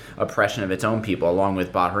Arabia's oppression of its own people, along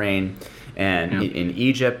with Bahrain and in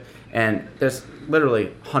Egypt. And there's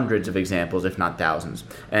literally hundreds of examples, if not thousands.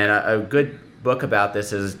 And a good book about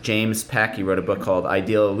this is James Peck. He wrote a book called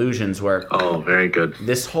Ideal Illusions, where very good.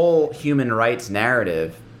 This whole human rights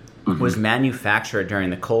narrative was manufactured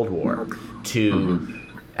during the Cold War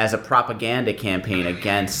as a propaganda campaign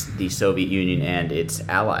against the Soviet Union and its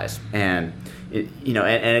allies. And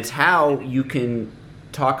it's how you can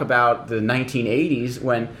talk about the 1980s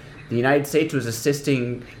when the United States was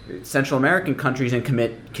assisting Central American countries in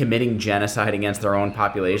committing genocide against their own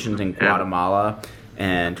populations in Guatemala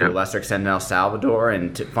and to a lesser extent in El Salvador,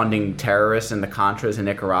 and funding terrorists and the Contras in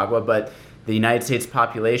Nicaragua. But the United States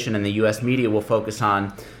population and the U.S. media will focus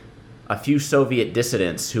on a few Soviet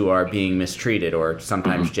dissidents who are being mistreated or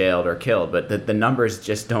sometimes jailed or killed, but the numbers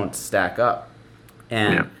just don't stack up.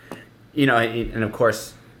 And, and of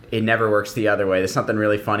course, it never works the other way. There's something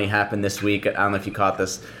really funny happened this week. I don't know if you caught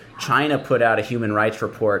this. China put out a human rights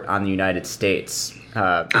report on the United States.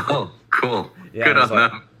 Cool. Yeah, good on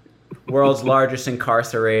them. World's largest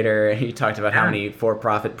incarcerator. He talked about how many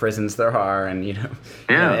for-profit prisons there are, and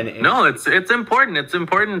it's important. It's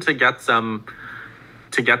important to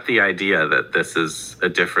get the idea that this is a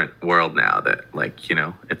different world now. That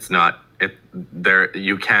it's not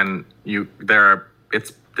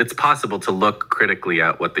it's possible to look critically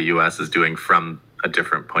at what the U.S. is doing from a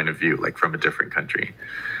different point of view, like from a different country.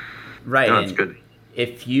 Right. No, that's good.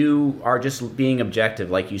 If you are just being objective,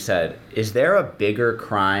 like you said, is there a bigger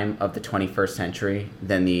crime of the 21st century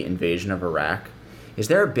than the invasion of Iraq? Is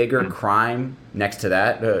there a bigger crime next to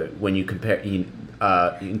that when you compare?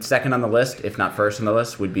 Second on the list, if not first on the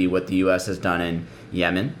list, would be what the U.S. has done in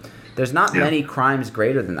Yemen. There's not many crimes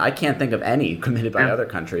greater than... I can't think of any committed by other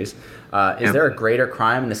countries. Is there a greater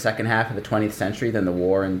crime in the second half of the 20th century than the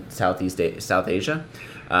war in South Asia?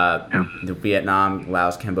 The Vietnam,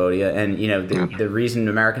 Laos, Cambodia. And, the reason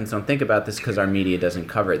Americans don't think about this is because our media doesn't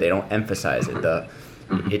cover it. They don't emphasize it.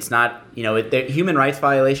 It's not... human rights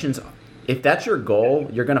violations, if that's your goal,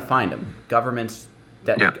 you're going to find them.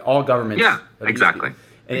 All governments... Yeah, exactly.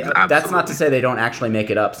 That's not to say they don't actually make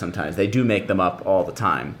it up sometimes. They do make them up all the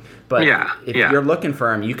time. But if you're looking for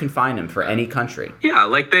them, you can find them for any country. Yeah,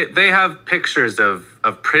 like they have pictures of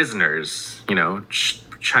prisoners,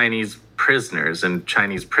 Chinese prisoners in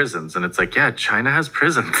Chinese prisons. And it's like, yeah, China has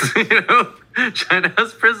prisons, you know? China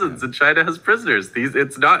has prisons and China has prisoners.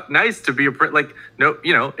 It's not nice to be no,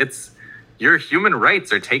 you know, it's your human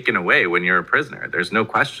rights are taken away when you're a prisoner. There's no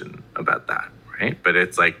question about that, right? But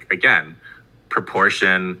it's like, again,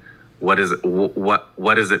 proportion. What does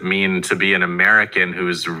it mean to be an American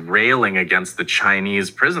who's railing against the Chinese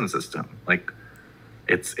prison system? Like,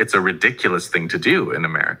 it's a ridiculous thing to do in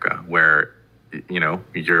America, where, you know,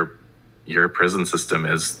 your prison system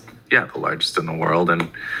is the largest in the world, and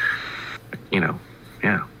you know,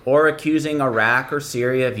 yeah. Or accusing Iraq or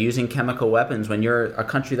Syria of using chemical weapons when you're a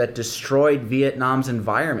country that destroyed Vietnam's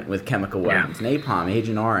environment with chemical weapons, napalm,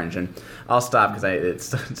 Agent Orange. And I'll stop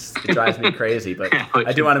because it drives me crazy. But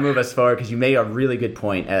I do want to move us forward because you made a really good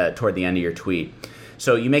point toward the end of your tweet.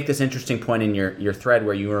 So you make this interesting point in your thread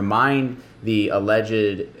where you remind the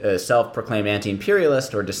alleged self-proclaimed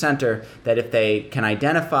anti-imperialist or dissenter that if they can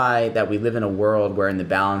identify that we live in a world wherein the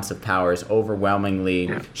balance of power is overwhelmingly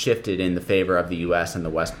shifted in the favor of the U.S. and the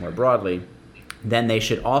West more broadly, then they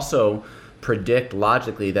should also predict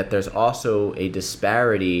logically that there's also a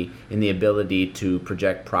disparity in the ability to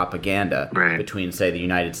project propaganda between, say, the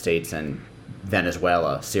United States and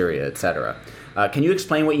Venezuela, Syria, etc. Can you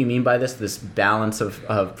explain what you mean by this balance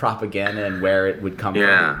of propaganda and where it would come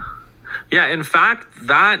from? Yeah, in fact,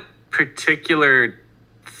 that particular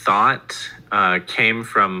thought came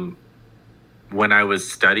from when I was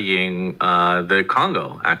studying the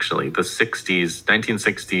Congo, actually, the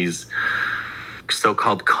 1960s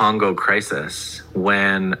so-called Congo crisis,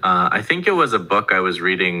 when I think it was a book I was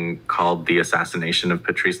reading called The Assassination of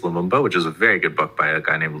Patrice Lumumba, which is a very good book by a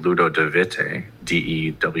guy named Ludo de Witte,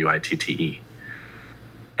 Dewitte.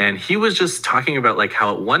 And he was just talking about like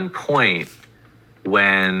how at one point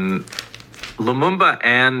when Lumumba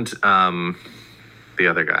and the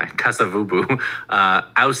other guy, Kasavubu,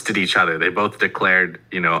 ousted each other. They both declared,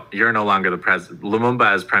 you know, you're no longer the president.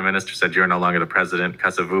 Lumumba as prime minister said, you're no longer the president.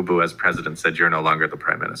 Kasavubu as president said, you're no longer the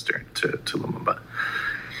prime minister to Lumumba.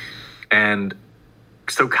 And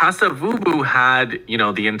so Kasavubu had, you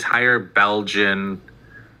know, the entire Belgian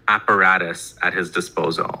apparatus at his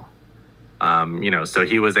disposal. You know, so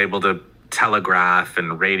he was able to telegraph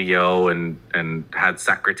and radio and had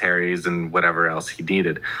secretaries and whatever else he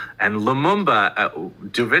needed. And Lumumba,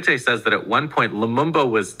 De Witte says that at one point Lumumba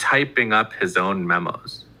was typing up his own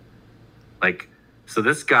memos. Like, so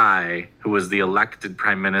this guy who was the elected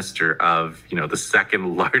prime minister of, you know, the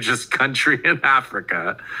second largest country in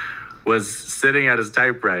Africa was sitting at his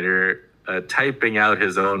typewriter typing out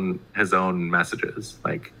his own messages.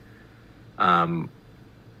 Like,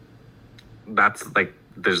 that's like,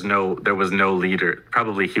 there was no leader.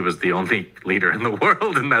 Probably he was the only leader in the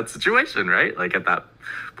world in that situation, right? Like at that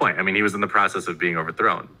point, I mean, he was in the process of being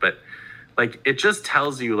overthrown, but like, it just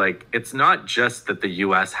tells you, like, it's not just that the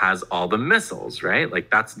US has all the missiles, right?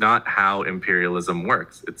 Like, that's not how imperialism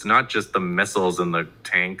works. It's not just the missiles and the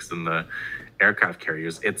tanks and the aircraft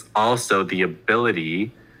carriers. It's also the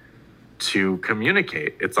ability to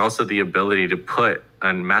communicate. It's also the ability to put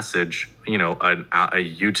a message, you know, a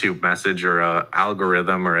YouTube message or a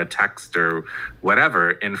algorithm or a text or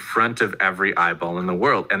whatever in front of every eyeball in the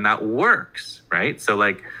world. And that works, right? So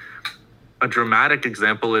like a dramatic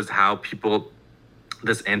example is how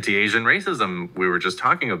this anti-Asian racism we were just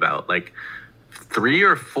talking about, like 3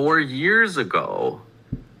 or 4 years ago,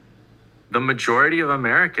 the majority of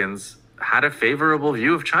Americans had a favorable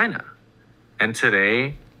view of China. And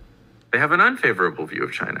today they have an unfavorable view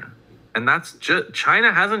of China. And that's just,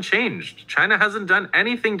 China hasn't changed. China hasn't done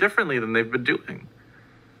anything differently than they've been doing.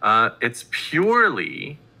 It's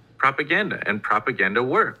purely propaganda, and propaganda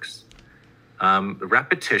works.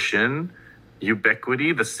 Repetition,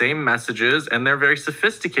 ubiquity, the same messages, and they're very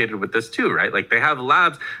sophisticated with this too, right? Like they have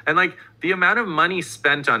labs, and like the amount of money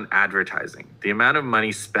spent on advertising, the amount of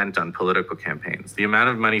money spent on political campaigns, the amount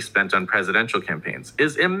of money spent on presidential campaigns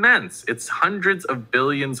is immense. It's hundreds of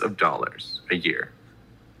billions of dollars a year.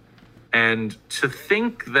 And to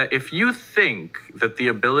think that if you think that the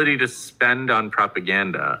ability to spend on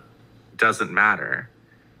propaganda doesn't matter,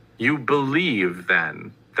 you believe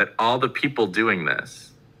then that all the people doing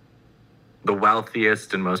this, the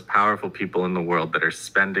wealthiest and most powerful people in the world that are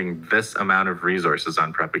spending this amount of resources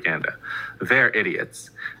on propaganda, they're idiots.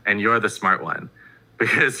 And you're the smart one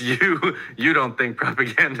because you don't think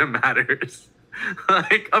propaganda matters.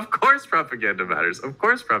 Like, of course propaganda matters. Of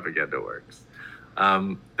course propaganda works.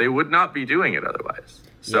 They would not be doing it otherwise.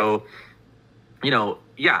 So, you know,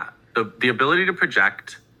 the ability to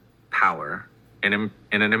project power in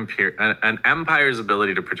an empire's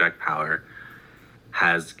ability to project power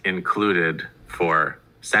has included for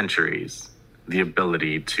centuries the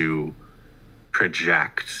ability to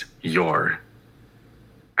project your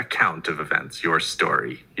account of events, your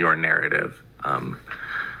story, your narrative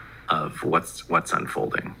of what's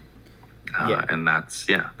unfolding. And that's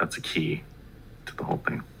a key to the whole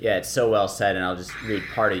thing. Yeah, it's so well said, and I'll just read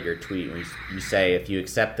part of your tweet where you say, if you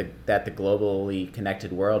accept that the globally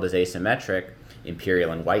connected world is asymmetric,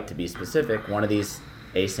 imperial and white to be specific, one of these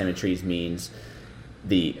asymmetries means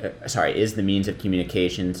is the means of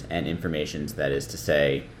communications and informations, that is to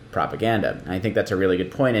say, propaganda. And I think that's a really good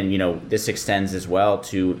point, and this extends as well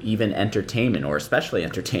to even entertainment, or especially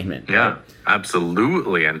entertainment. Yeah, right?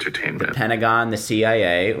 Absolutely entertainment. The Pentagon, the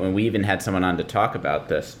CIA, when we even had someone on to talk about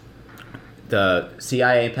this, the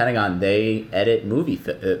CIA, Pentagon, they edit movie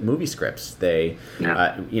scripts. They,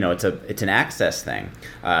 it's an access thing.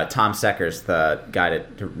 Tom Secker's the guy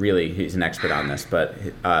he's an expert on this, but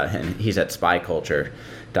and he's at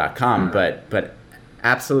spyculture.com. But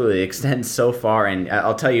absolutely extends so far. And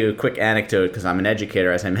I'll tell you a quick anecdote, because I'm an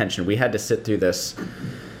educator, as I mentioned. We had to sit through this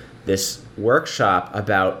workshop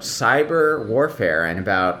about cyber warfare and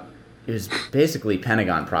it was basically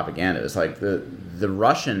Pentagon propaganda. It was like the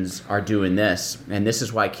Russians are doing this, and this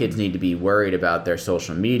is why kids need to be worried about their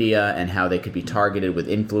social media and how they could be targeted with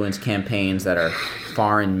influence campaigns that are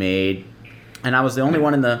foreign made. And I was the only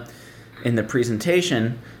one in the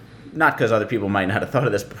presentation, not because other people might not have thought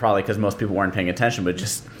of this, but probably because most people weren't paying attention, but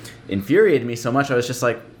just infuriated me so much. I was just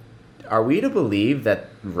like, are we to believe that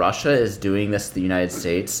Russia is doing this to the United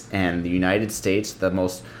States, and the United States, the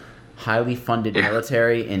most highly funded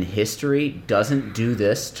military in history, doesn't do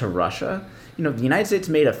this to Russia? The United States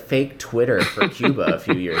made a fake Twitter for Cuba a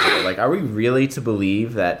few years ago. Like, are we really to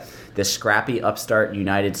believe that the scrappy upstart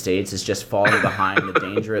United States is just falling behind the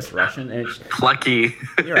dangerous Russian? And plucky.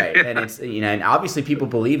 You're right. And it's, and obviously people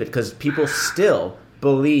believe it because people still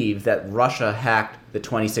believe that Russia hacked the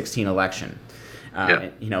 2016 election.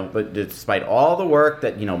 But despite all the work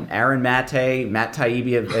that, Aaron Matt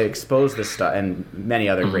Taibbi have exposed this stuff, and many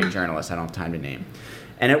other great journalists I don't have time to name.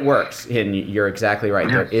 And it works, and you're exactly right.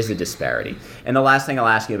 There is a disparity. And the last thing I'll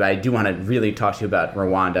ask you about, I do want to really talk to you about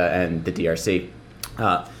Rwanda and the DRC.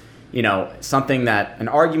 An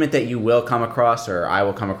argument that you will come across, or I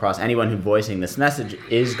will come across, anyone who's voicing this message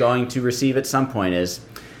is going to receive at some point is,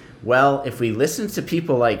 well, if we listen to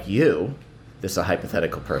people like you, this is a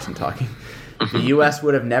hypothetical person talking, the U.S.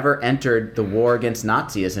 would have never entered the war against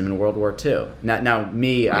Nazism in World War II.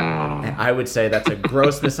 I would say that's a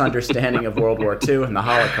gross misunderstanding of World War II and the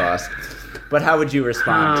Holocaust. But how would you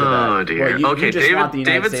respond to that? Oh, dear. Well,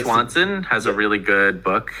 David Swanson has a really good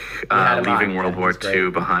book, Leaving World War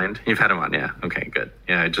II Behind. You've had him on, yeah. Okay, good.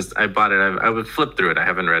 Yeah, I bought it. I would flip through it. I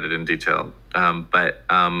haven't read it in detail.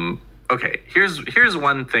 Okay, here's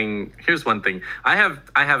one thing. I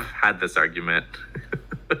have had this argument.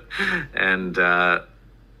 And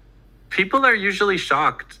people are usually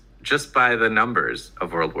shocked just by the numbers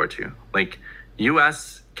of World War II. Like,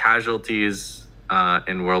 U.S. casualties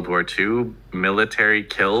in World War II, military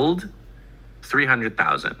killed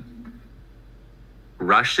 300,000.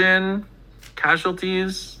 Russian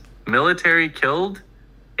casualties, military killed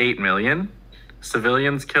 8 million.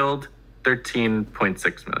 Civilians killed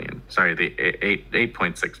 13.6 million. Sorry, the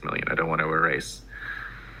 8.6 million. I don't want to erase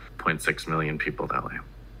 0.6 million people that way.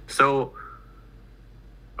 So,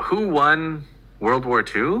 who won World War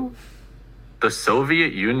II? The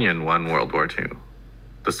Soviet Union won World War II.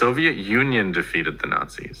 The Soviet Union defeated the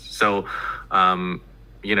Nazis. So,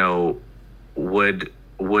 would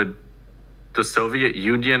the Soviet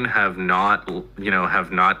Union have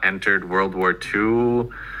not entered World War II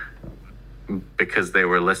because they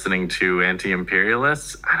were listening to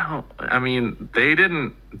anti-imperialists? The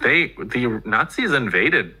Nazis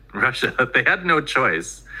invaded Russia. They had no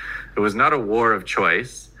choice. It was not a war of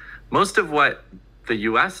choice. Most of what the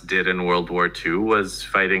U.S. did in World War II was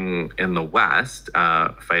fighting in the West,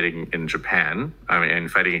 fighting in Japan,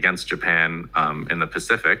 fighting against Japan in the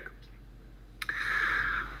Pacific.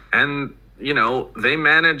 And, they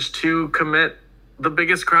managed to commit the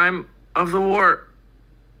biggest crime of the war,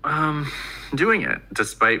 doing it,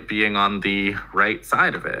 despite being on the right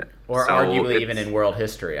side of it. Or so arguably even in world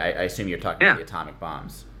history. I assume you're talking about the atomic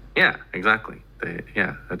bombs. Yeah, exactly.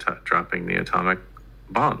 Dropping the atomic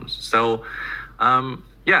bombs. So,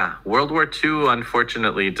 World War II,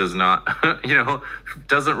 unfortunately, does not,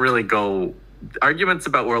 doesn't really go... Arguments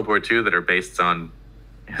about World War II that are based on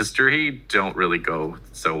history don't really go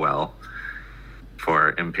so well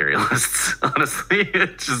for imperialists, honestly.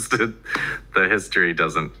 It's just the history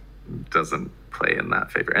doesn't play in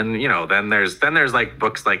that favor. And, then there's like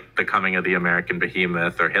books like The Coming of the American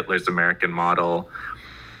Behemoth or Hitler's American Model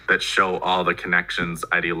that show all the connections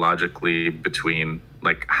ideologically between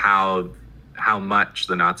like how much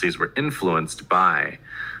the Nazis were influenced by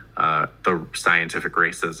the scientific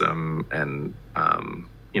racism and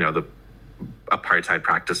the apartheid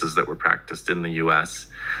practices that were practiced in the U.S.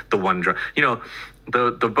 The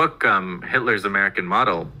book Hitler's American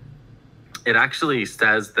Model, it actually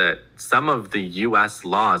says that some of the U.S.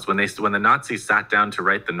 laws, when the Nazis sat down to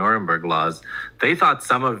write the Nuremberg laws, they thought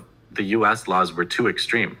some of the U.S. laws were too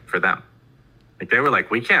extreme for them. Like they were like,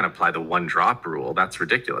 we can't apply the one drop rule. That's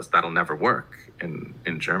ridiculous. That'll never work in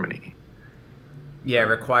Germany. Yeah, it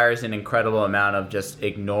requires an incredible amount of just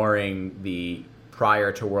ignoring the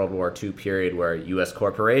prior to World War II period where U.S.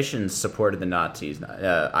 corporations supported the Nazis,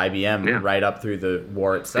 IBM, right up through the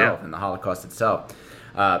war itself and the Holocaust itself.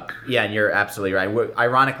 And you're absolutely right.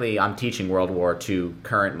 Ironically, I'm teaching World War II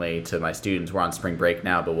currently to my students. We're on spring break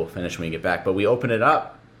now, but we'll finish when we get back. But we open it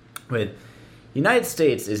up with United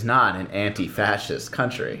States is not an anti-fascist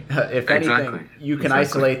country. If anything, you can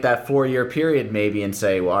isolate that 4-year period maybe and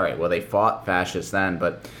say, well, all right, well, they fought fascists then,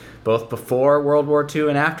 but both before World War II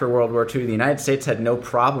and after World War II, the United States had no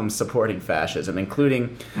problem supporting fascism,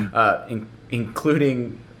 including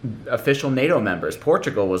official NATO members.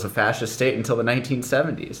 Portugal was a fascist state until the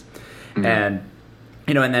 1970s. Mm-hmm. And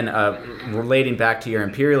then relating back to your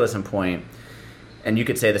imperialism point, and you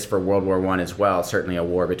could say this for World War I as well, certainly a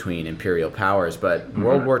war between imperial powers, but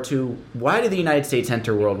World War II, why did the United States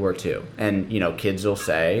enter World War II? And, kids will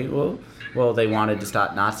say, well, they wanted to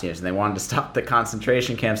stop Nazism, and they wanted to stop the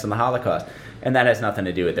concentration camps and the Holocaust. And that has nothing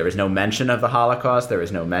to do with it. There was no mention of the Holocaust. There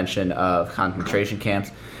was no mention of concentration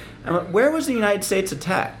camps. And where was the United States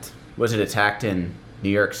attacked? Was it attacked in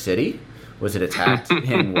New York City? Was it attacked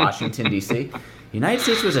in Washington, D.C.? The United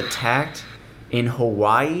States was attacked in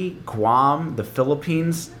Hawaii, Guam, the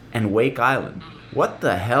Philippines, and Wake Island. What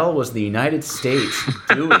the hell was the United States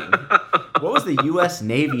doing? What was the U.S.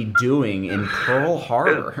 Navy doing in Pearl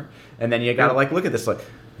Harbor? And then you got to look at this. The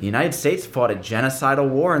United States fought a genocidal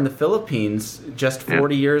war in the Philippines just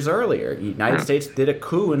 40 years earlier. The United States did a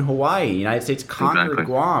coup in Hawaii. The United States conquered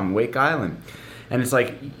Guam, Wake Island. And it's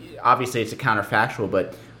obviously it's a counterfactual,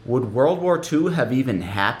 but would World War II have even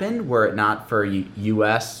happened were it not for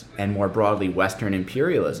U.S. and more broadly Western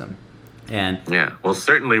imperialism? And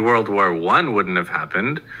certainly World War I wouldn't have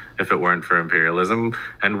happened if it weren't for imperialism,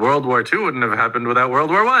 and World War II wouldn't have happened without World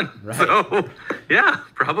War I. Right. So,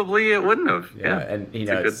 probably it wouldn't have. Yeah, and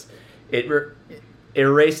it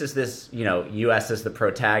erases this, U.S. as the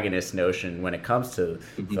protagonist notion when it comes to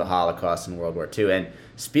the Holocaust and World War II. And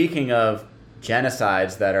speaking of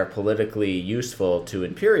genocides that are politically useful to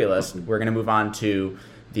imperialists, we're going to move on to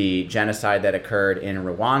the genocide that occurred in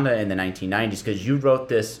Rwanda in the 1990s, because you wrote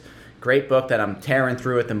this great book that I'm tearing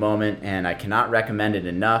through at the moment, and I cannot recommend it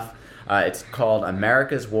enough. It's called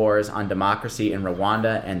America's Wars on Democracy in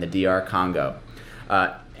Rwanda and the DR Congo.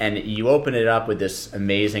 And you open it up with this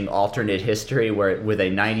amazing alternate history with a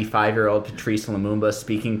 95-year-old Patrice Lumumba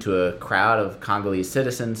speaking to a crowd of Congolese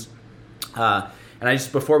citizens.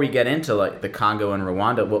 And before we get into the Congo and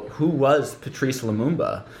Rwanda, who was Patrice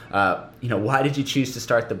Lumumba? Why did you choose to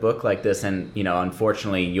start the book like this? And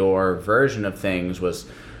unfortunately, your version of things was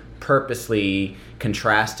purposely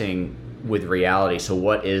contrasting with reality. So,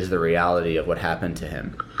 what is the reality of what happened to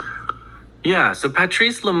him? Yeah, so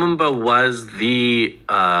Patrice Lumumba was the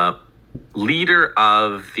leader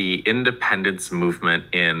of the independence movement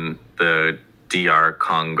in the DR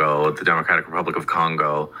Congo, the Democratic Republic of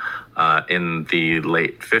Congo, in the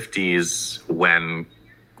late 50s when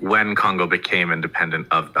Congo became independent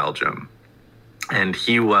of Belgium. And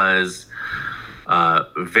he was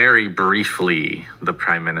very briefly the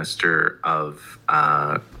prime minister of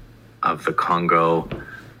the Congo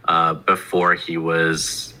before he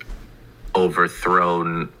was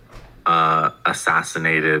overthrown,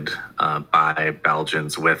 assassinated by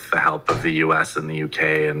Belgians with the help of the US and the UK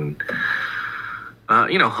and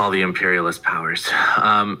all the imperialist powers.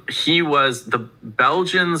 The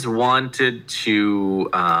Belgians wanted to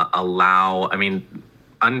allow,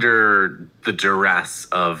 under the duress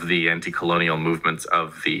of the anti-colonial movements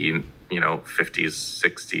of the, 50s,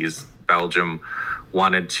 60s, Belgium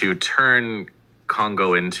wanted to turn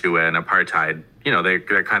Congo into an apartheid.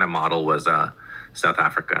 Their kind of model was South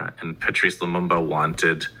Africa. And Patrice Lumumba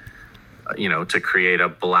wanted, to create a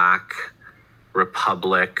black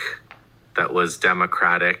republic that was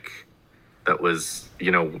democratic, that was,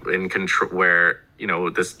 in control, where,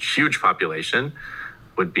 this huge population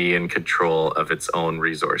would be in control of its own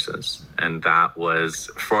resources. And that was,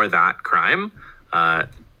 for that crime,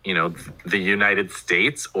 the United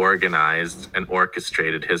States organized and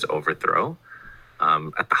orchestrated his overthrow.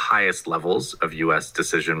 at the highest levels of U.S.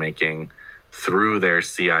 decision making through their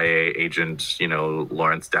CIA agent,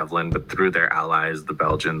 Lawrence Devlin, but through their allies, the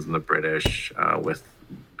Belgians and the British, with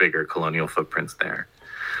bigger colonial footprints there.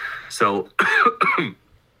 So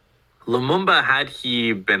Lumumba, had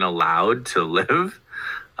he been allowed to live,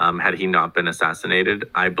 had he not been assassinated,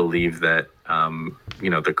 I believe that,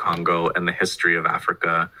 the Congo and the history of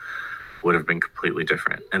Africa would have been completely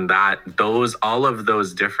different. And all of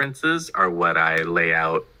those differences are what I lay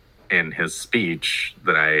out in his speech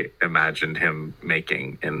that I imagined him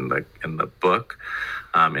making in the book,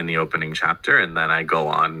 in the opening chapter. And then I go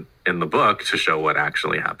on in the book to show what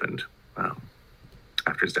actually happened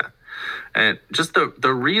after his death. And just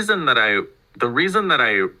the reason that I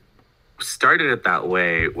started it that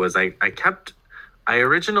way was I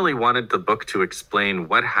originally wanted the book to explain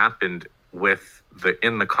what happened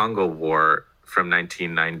in the Congo War from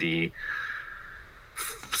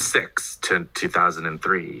 1996 to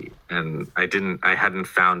 2003, and I hadn't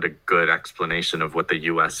found a good explanation of what the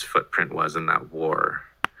U.S. footprint was in that war.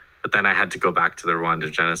 But then I had to go back to the Rwanda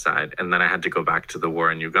genocide, and then I had to go back to the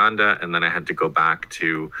war in Uganda, and then I had to go back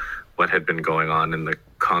to what had been going on in the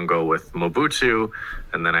Congo with Mobutu,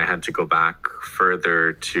 and then I had to go back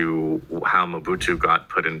further to how Mobutu got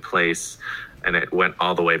put in place, and it went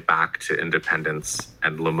all the way back to independence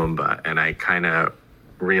and Lumumba. And I kind of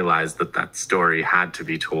realized that story had to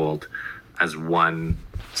be told as one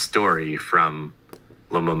story from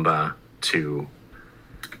Lumumba to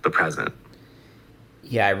the present.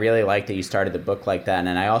 Yeah, I really like that you started the book like that.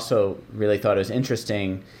 And I also really thought it was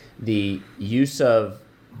interesting the use of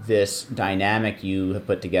this dynamic you have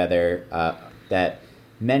put together, that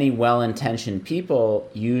many well-intentioned people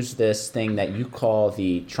use this thing that you call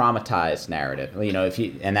the traumatized narrative.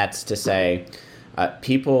 And that's to say,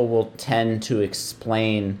 people will tend to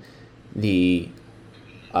explain the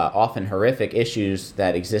often horrific issues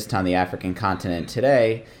that exist on the African continent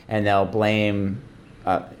today, and they'll blame,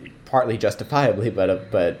 partly justifiably,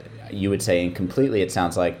 but you would say incompletely, it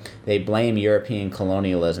sounds like, they blame European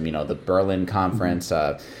colonialism, the Berlin Conference,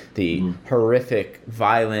 the horrific,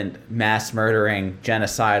 violent, mass-murdering,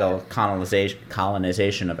 genocidal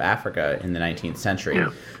colonization of Africa in the 19th century.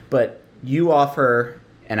 Yeah. But you offer,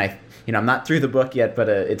 and I'm not through the book yet, but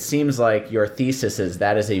it seems like your thesis is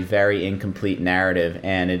that is a very incomplete narrative,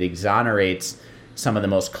 and it exonerates some of the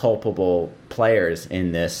most culpable players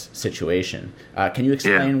in this situation. Can you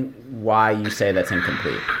explain why you say that's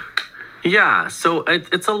incomplete? Yeah, so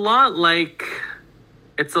it's a lot like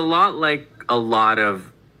a lot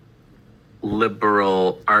of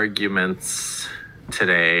liberal arguments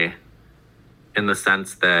today, in the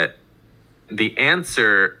sense that the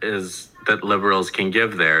answer is that liberals can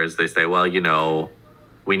give there is they say, well,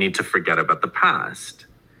 we need to forget about the past.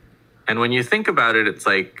 And when you think about it, it's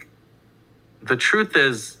like, the truth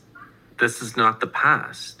is, this is not the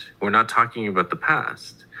past. We're not talking about the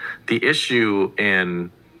past. The issue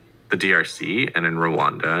in the DRC and in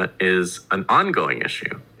Rwanda is an ongoing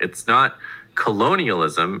issue. It's not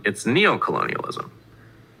colonialism, it's neocolonialism.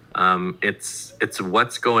 It's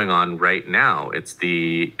what's going on right now. It's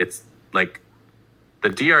like the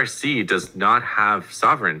DRC does not have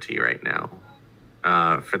sovereignty right now.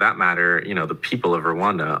 For that matter, the people of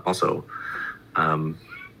Rwanda also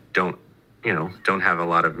don't have a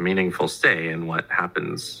lot of meaningful say in what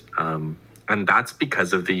happens. And that's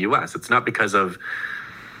because of the US. It's not because of,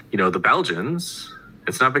 the Belgians.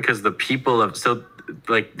 It's not because the people of, so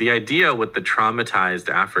like the idea with the traumatized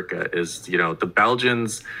Africa is, the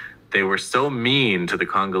Belgians, they were so mean to the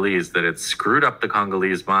Congolese that it screwed up the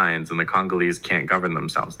Congolese minds, and the Congolese can't govern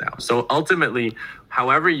themselves now. So ultimately,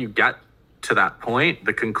 however you get to that point,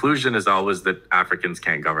 the conclusion is always that Africans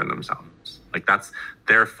can't govern themselves. Like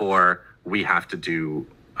therefore, we have to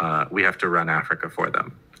run Africa for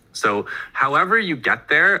them. So however you get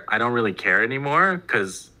there, I don't really care anymore,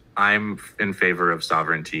 because I'm in favor of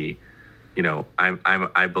sovereignty.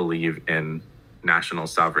 I believe in national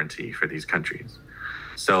sovereignty for these countries.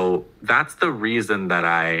 So that's the reason that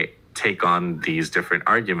I take on these different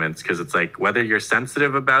arguments, because it's like, whether you're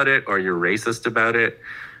sensitive about it or you're racist about it,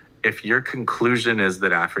 if your conclusion is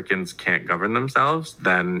that Africans can't govern themselves,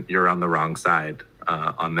 then you're on the wrong side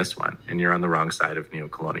on this one, and you're on the wrong side of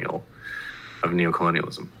neocolonialism.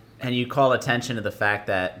 And you call attention to the fact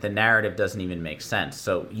that the narrative doesn't even make sense.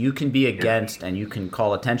 So you can be against, and you can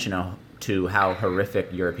call attention to how horrific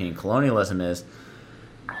European colonialism is,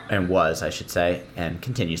 and was, I should say, and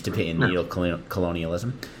continues to be in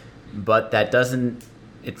neocolonialism. But that doesn't,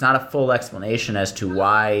 it's not a full explanation as to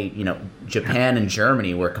why, Japan and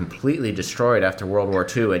Germany were completely destroyed after World War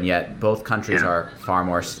II, and yet both countries are far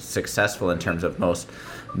more successful in terms of most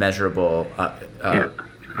measurable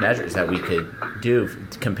measures that we could do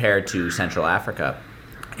compared to Central Africa.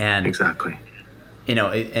 And exactly.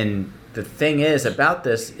 And the thing is about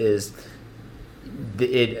this is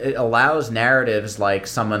it allows narratives like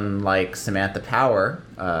someone like Samantha Power.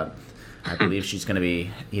 I believe she's going to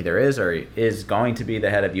be either is going to be the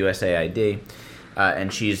head of USAID.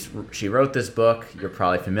 And she wrote this book. You're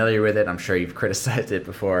probably familiar with it. I'm sure you've criticized it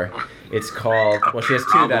before. It's called, she has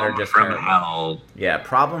two that are just Problem from Hell. Yeah,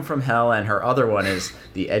 Problem from Hell, and her other one is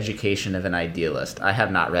The Education of an Idealist. I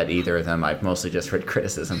have not read either of them. I've mostly just read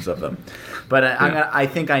criticisms of them. But I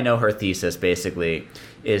think I know her thesis, basically,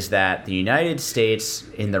 is that the United States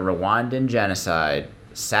in the Rwandan genocide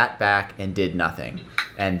sat back and did nothing.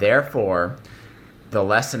 And therefore, the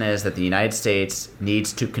lesson is that the United States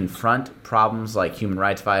needs to confront problems like human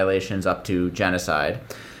rights violations up to genocide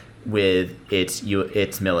with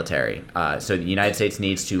its military. So the United States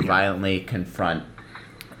needs to violently confront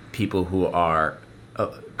people who are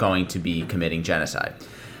going to be committing genocide.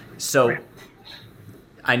 So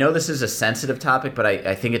I know this is a sensitive topic, but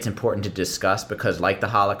I think it's important to discuss because, like the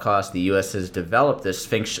Holocaust, the U.S. has developed this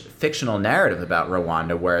fictional narrative about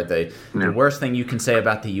Rwanda where the worst thing you can say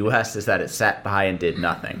about the U.S. is that it sat by and did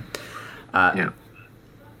nothing.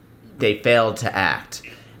 They failed to act.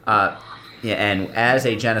 And as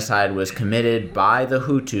a genocide was committed by the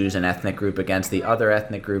Hutus, an ethnic group, against the other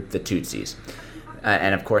ethnic group, the Tutsis.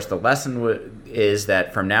 And of course, the lesson is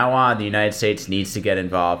that from now on, the United States needs to get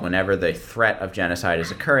involved whenever the threat of genocide is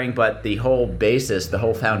occurring. But the whole basis, the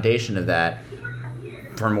whole foundation of that,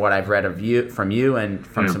 from what I've read from you and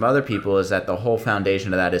from some other people, is that the whole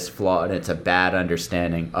foundation of that is flawed. It's a bad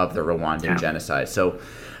understanding of the Rwandan genocide. So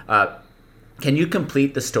can you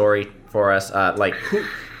complete the story for us?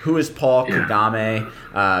 Who is Paul Kagame?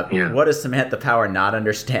 What does Samantha Power not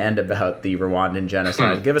understand about the Rwandan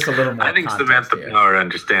genocide? Give us a little more I think context Samantha Power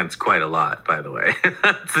understands quite a lot, by the way.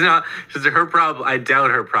 It's not her problem. I doubt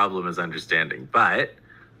her problem is understanding. But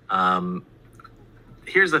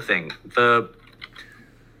here's the thing. The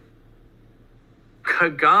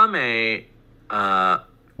Kagame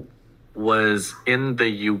was in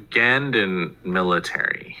the Ugandan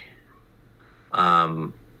military.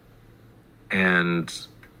 And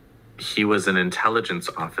he was an intelligence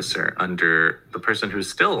officer under the person who's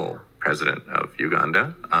still president of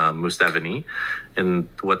Uganda, Museveni, in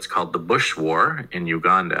what's called the Bush War in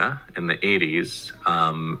Uganda in the 80s,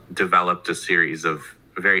 developed a series of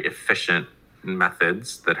very efficient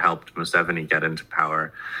methods that helped Museveni get into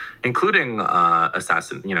power, including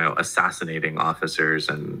assassinating officers.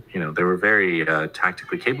 And, they were very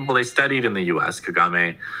tactically capable. They studied in the U.S.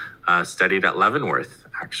 Kagame studied at Leavenworth,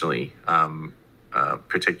 actually.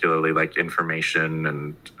 Particularly like information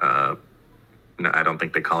and I don't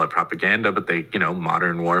think they call it propaganda, but they,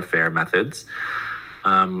 modern warfare methods.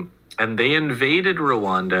 And they invaded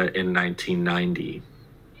Rwanda in 1990,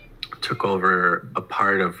 took over a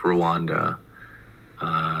part of Rwanda,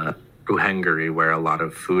 Ruhengeri, where a lot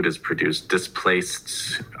of food is produced,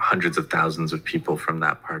 displaced hundreds of thousands of people from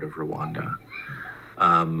that part of Rwanda.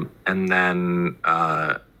 And then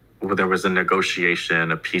there was a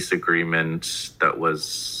negotiation, a peace agreement that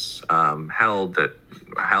was held that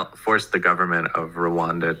forced the government of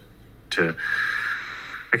Rwanda to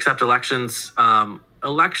accept elections,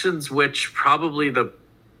 elections which probably the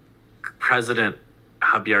president,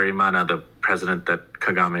 Habyarimana, the president that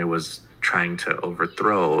Kagame was trying to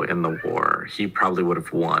overthrow in the war, he probably would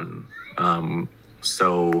have won.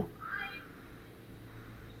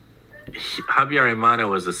 Habyarimana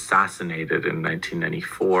was assassinated in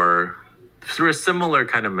 1994 through a similar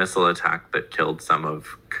kind of missile attack that killed some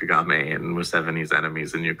of Kagame and Museveni's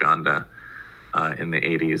enemies in Uganda in the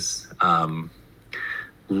 80s.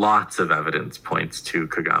 Lots of evidence points to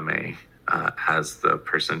Kagame as the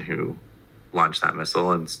person who launched that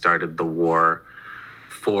missile and started the war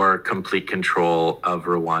for complete control of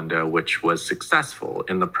Rwanda, which was successful.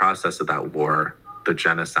 In the process of that war, the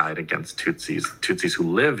genocide against Tutsis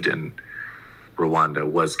who lived in Rwanda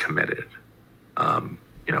was committed.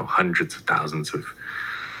 Hundreds of thousands of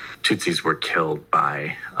Tutsis were killed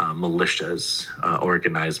by militias,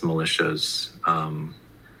 organized militias,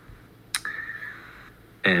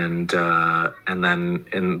 and then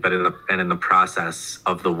in the process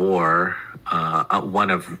of the war,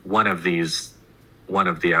 one of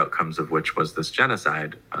the outcomes of which was this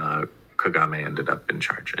genocide. Kagame ended up in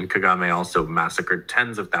charge. And Kagame also massacred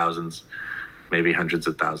tens of thousands, maybe hundreds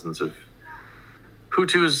of thousands of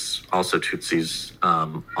Hutus, also Tutsis,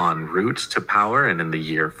 en route to power and in the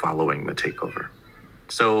year following the takeover.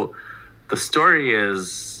 So the story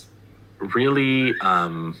is really,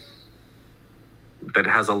 that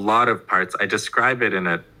has a lot of parts. I describe it in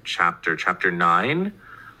a chapter 9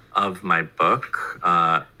 of my book.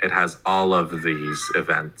 It has all of these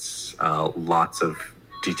events, lots of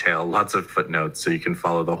detail, lots of footnotes, so you can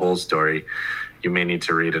follow the whole story. You may need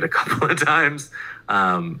to read it a couple of times.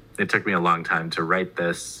 It took me a long time to write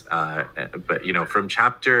this, but from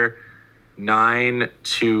chapter 9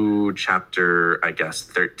 to chapter, I guess,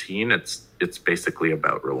 13, it's basically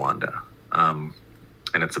about Rwanda, and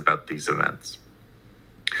it's about these events.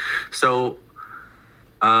 So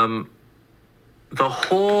the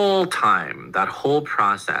whole time, that whole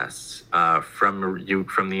process, from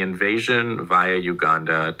the invasion via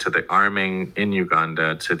Uganda to the arming in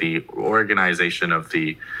Uganda to the organization of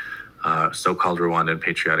the so-called Rwandan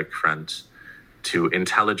Patriotic Front to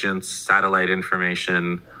intelligence, satellite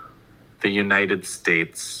information, the United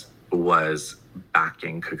States was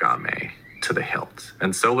backing Kagame to the hilt.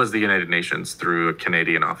 And so was the United Nations through a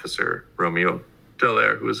Canadian officer, Romeo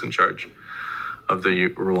Dallaire, who was in charge of the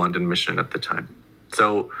Rwandan mission at the time.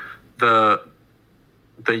 So the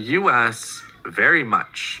U.S. very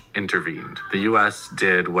much intervened. The U.S.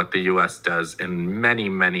 did what the U.S. does in many,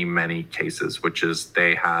 many, many cases, which is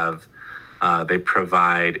they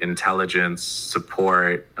provide intelligence,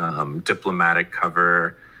 support, diplomatic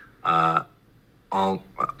cover, all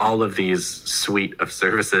of these suite of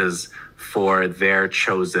services for their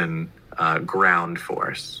chosen ground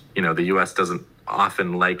force. The U.S. doesn't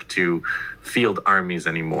often like to field armies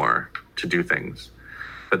anymore to do things,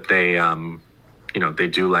 but they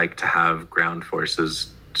do like to have ground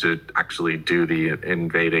forces to actually do the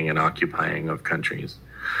invading and occupying of countries.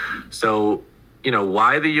 So,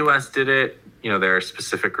 why the U.S. did it, there are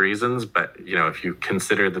specific reasons, but, if you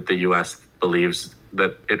consider that the U.S. believes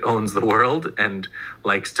that it owns the world and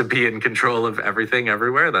likes to be in control of everything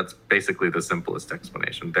everywhere, that's basically the simplest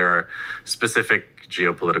explanation. There are specific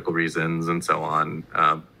geopolitical reasons and so on,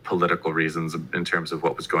 political reasons in terms of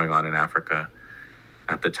what was going on in Africa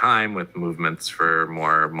at the time with movements for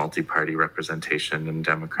more multi-party representation and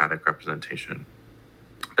democratic representation.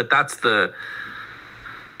 But that's the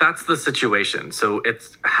situation. So it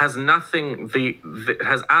has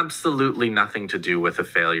absolutely nothing to do with a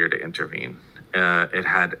failure to intervene. It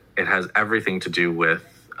has everything to do with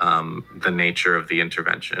the nature of the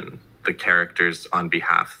intervention, the characters on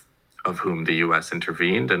behalf of whom the U.S.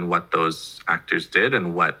 intervened, and what those actors did,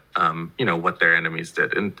 and what their enemies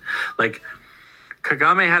did. And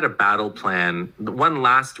Kagame had a battle plan. One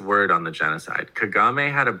last word on the genocide.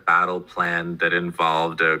 Kagame had a battle plan that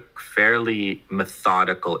involved a fairly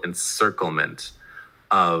methodical encirclement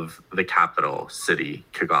of the capital city,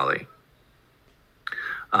 Kigali.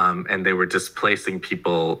 And they were displacing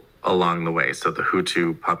people along the way. So the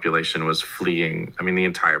Hutu population was fleeing. I mean, the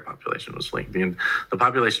entire population was fleeing. The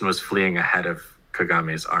population was fleeing ahead of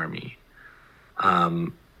Kagame's army.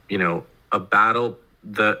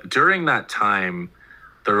 During that time,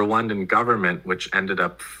 the Rwandan government, which ended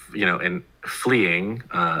up, in fleeing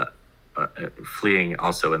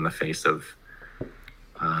also in the face of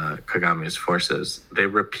Kagame's forces, they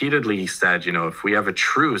repeatedly said, if we have a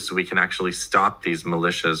truce, we can actually stop these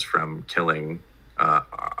militias from killing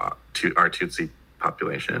our Tutsi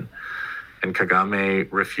population. And Kagame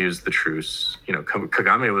refused the truce.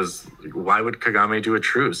 Why would Kagame do a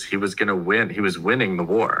truce? He was going to win. He was winning the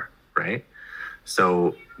war, right?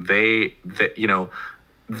 So the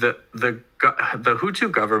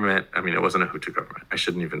Hutu government, I mean, it wasn't a Hutu government. I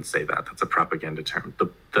shouldn't even say that. That's a propaganda term.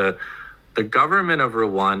 The government of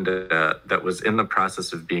Rwanda that was in the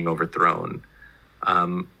process of being overthrown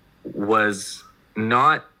was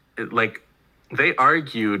not they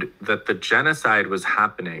argued that the genocide was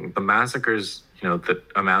happening. The massacres, that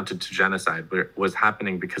amounted to genocide was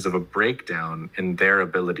happening because of a breakdown in their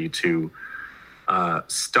ability to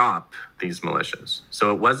stop these militias.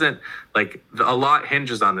 So it wasn't a lot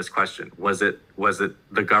hinges on this question. Was it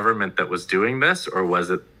the government that was doing this, or was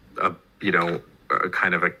it a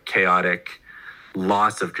kind of a chaotic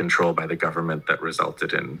loss of control by the government that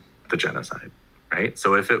resulted in the genocide, right?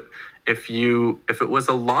 So if it was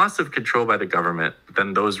a loss of control by the government,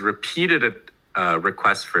 then those repeated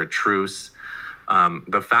requests for a truce,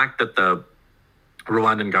 the fact that the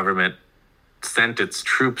Rwandan government sent its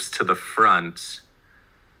troops to the front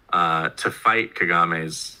to fight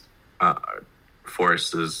Kagame's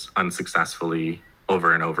forces unsuccessfully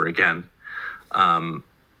over and over again,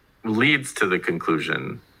 leads to the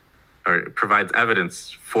conclusion, or provides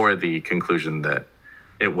evidence for the conclusion, that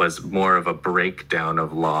it was more of a breakdown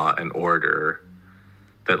of law and order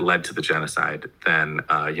that led to the genocide than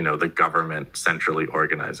the government centrally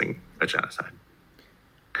organizing a genocide.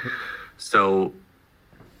 So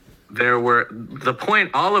there were, the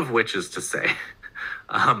point, all of which is to say,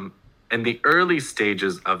 in the early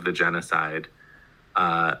stages of the genocide,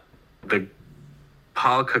 the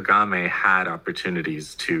Paul Kagame had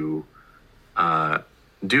opportunities to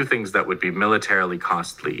do things that would be militarily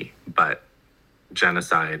costly, but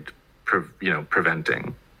genocide,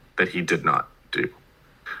 preventing, that he did not do.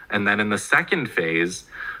 And then in the second phase,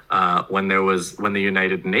 when the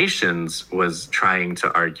United Nations was trying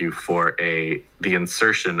to argue for the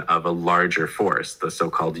insertion of a larger force, the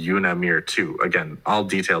so-called UNAMIR II, again, all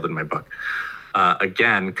detailed in my book.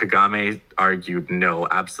 Again, Kagame argued no,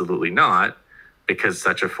 absolutely not, because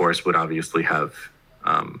such a force would obviously have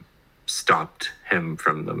stopped him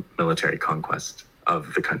from the military conquest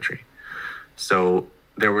of the country. So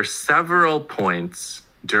there were several points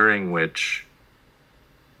during which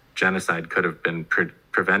genocide could have been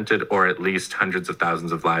prevented, or at least hundreds of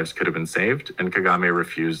thousands of lives could have been saved. And Kagame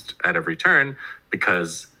refused at every turn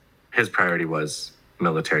because his priority was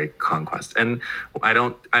military conquest. And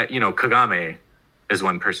Kagame is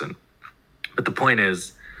one person, but the point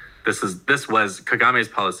is, this was Kagame's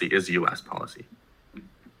policy is U.S. policy.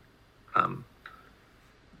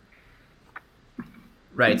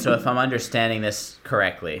 Right. So if I'm understanding this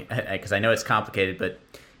correctly, because I know it's complicated, but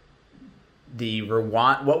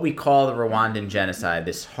what we call the Rwandan genocide,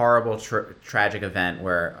 this horrible, tragic event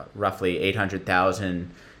where roughly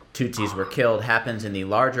 800,000 Tutsis were killed, happens in the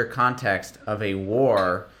larger context of a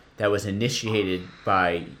war that was initiated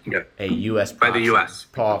by a U.S. by the U.S.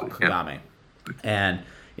 Paul Kagame. Yeah. And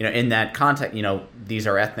in that context, these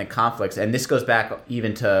are ethnic conflicts, and this goes back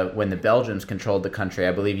even to when the Belgians controlled the country.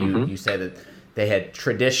 I believe you say that they had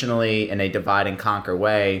traditionally, in a divide and conquer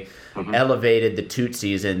way, elevated the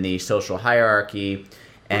Tutsis in the social hierarchy.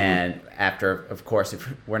 And after, of course,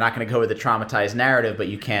 we're not going to go with the traumatized narrative, but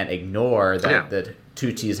you can't ignore that the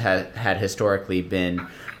Tutsis had historically been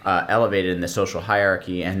elevated in the social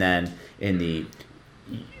hierarchy. And then in the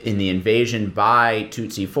invasion by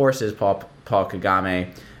Tutsi forces, Paul Kagame,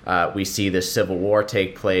 we see the civil war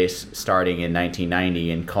take place starting in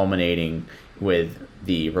 1990 and culminating with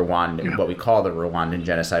the Rwandan, what we call the Rwandan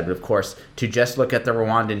genocide. But of course, to just look at the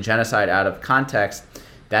Rwandan genocide out of context,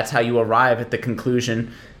 that's how you arrive at the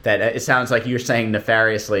conclusion that it sounds like you're saying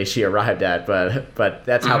nefariously she arrived at, but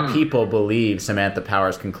that's how people believe Samantha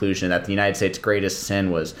Power's conclusion that the United States' greatest sin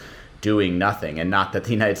was doing nothing, and not that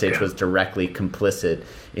the United States was directly complicit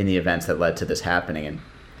in the events that led to this happening.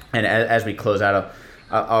 And as we close out,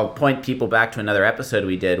 I'll point people back to another episode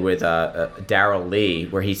we did with Darrell Lee,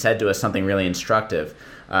 where he said to us something really instructive.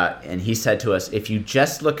 And he said to us, if you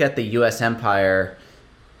just look at the U.S. empire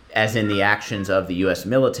as in the actions of the U.S.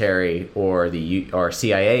 military or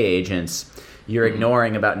CIA agents, you're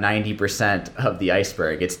ignoring about 90% of the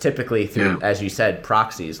iceberg. It's typically through, as you said,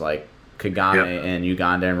 proxies like Kagame in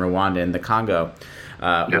Uganda and Rwanda and the Congo.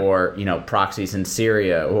 Or proxies in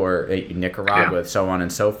Syria or Nicaragua, so on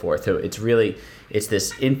and so forth. So it's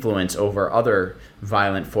this influence over other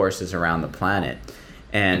violent forces around the planet.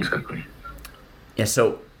 And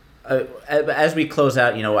so as we close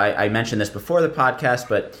out, I mentioned this before the podcast,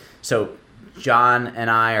 but so John and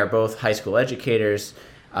I are both high school educators.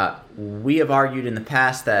 We have argued in the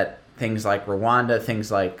past that things like Rwanda, things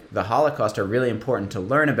like the Holocaust are really important to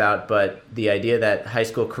learn about, but the idea that high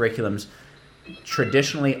school curriculums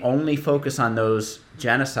traditionally only focus on those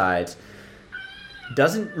genocides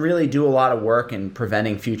doesn't really do a lot of work in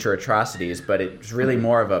preventing future atrocities, but it's really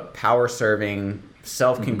more of a power-serving,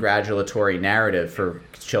 self-congratulatory narrative for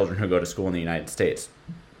children who go to school in the United States.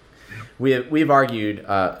 We've argued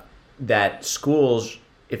that schools,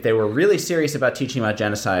 if they were really serious about teaching about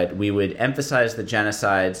genocide, we would emphasize the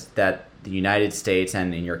genocides that the United States,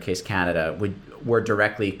 and in your case Canada, were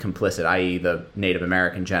directly complicit, i.e. the Native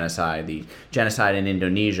American genocide, the genocide in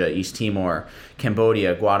Indonesia, East Timor,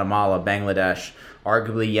 Cambodia, Guatemala, Bangladesh,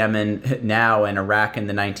 arguably Yemen now, and Iraq in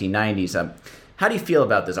the 1990s. How do you feel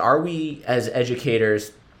about this? Are we as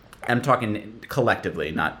educators, I'm talking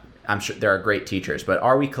collectively, I'm sure there are great teachers, but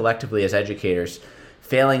are we collectively as educators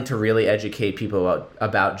failing to really educate people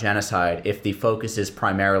about genocide if the focus is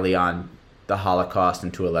primarily on the Holocaust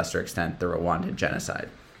and to a lesser extent the Rwandan genocide?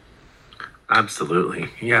 Absolutely.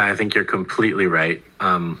 Yeah, I think you're completely right.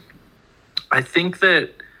 I think that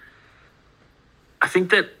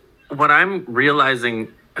what I'm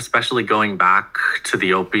realizing, especially going back to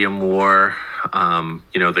the Opium War,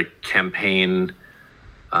 the campaign,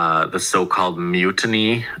 the so-called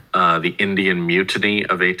mutiny, the Indian Mutiny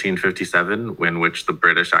of 1857, in which the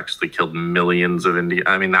British actually killed millions of Indians.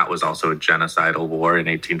 I mean, that was also a genocidal war in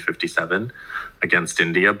 1857 against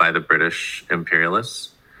India by the British imperialists.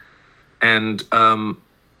 And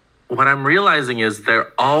what I'm realizing is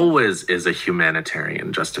there always is a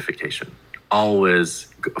humanitarian justification. always,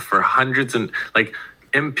 for hundreds and like,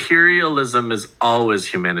 imperialism is always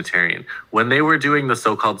humanitarian. When they were doing the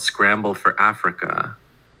so-called scramble for Africa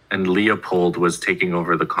and Leopold was taking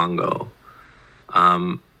over the Congo,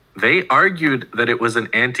 they argued that it was an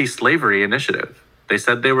anti-slavery initiative. They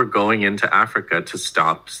said they were going into Africa to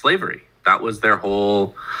stop slavery. That was their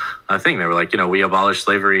whole thing. They were like, we abolished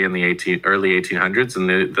slavery in the early 1800s,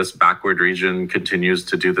 and this backward region continues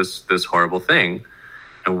to do this horrible thing,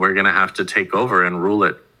 and we're going to have to take over and rule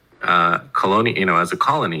it as a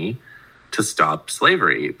colony to stop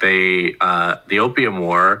slavery. The Opium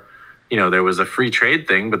War, there was a free trade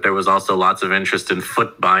thing, but there was also lots of interest in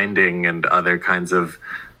foot binding and other kinds of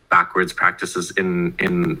backwards practices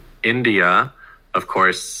in India. Of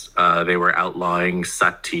course, they were outlawing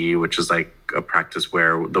sati, which is like a practice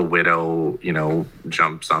where the widow,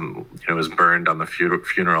 jumps on, is burned on the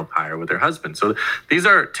funeral pyre with her husband. So these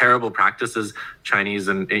are terrible practices. Chinese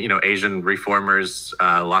and, Asian reformers,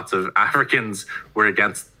 lots of Africans were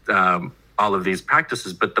against all of these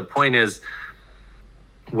practices. But the point is,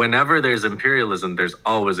 whenever there's imperialism, there's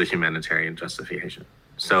always a humanitarian justification.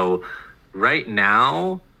 So right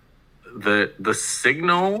now, the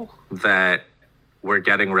signal that we're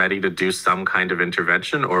getting ready to do some kind of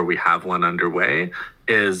intervention, or we have one underway,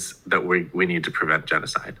 is that we need to prevent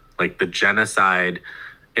genocide. Like, the genocide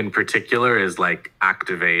in particular is like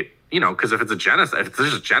activate, because if it's a genocide, if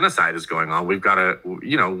there's a genocide is going on, we've got to,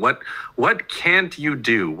 what can't you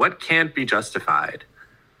do? What can't be justified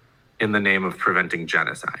in the name of preventing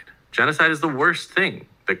genocide? Genocide is the worst thing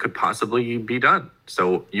that could possibly be done.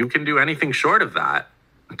 So you can do anything short of that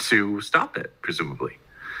to stop it, presumably.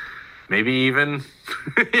 Maybe even,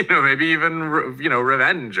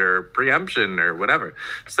 revenge or preemption or whatever.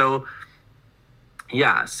 So,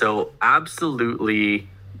 so absolutely,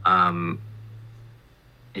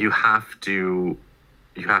 you have to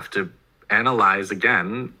analyze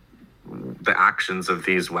again the actions of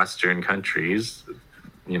these Western countries,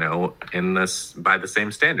 in this by the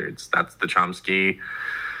same standards. That's the Chomsky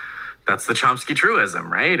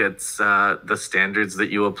truism, right? It's the standards that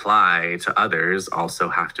you apply to others also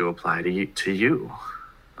have to apply to you.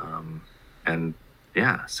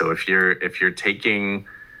 So if you're taking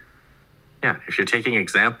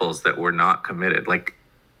examples that were not committed, like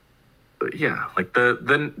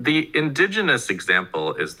the indigenous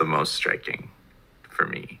example is the most striking for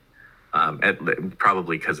me,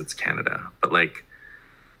 probably because it's Canada, but like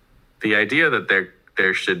the idea that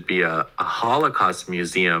there should be a Holocaust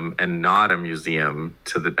museum and not a museum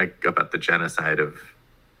about the genocide of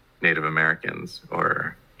Native Americans,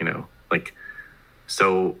 or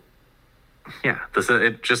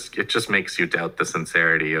it just makes you doubt the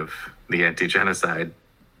sincerity of the anti-genocide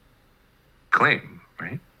claim,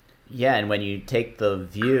 right? Yeah, and when you take the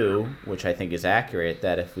view, which I think is accurate,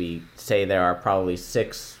 that if we say there are probably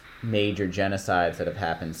 6 major genocides that have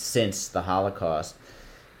happened since the Holocaust,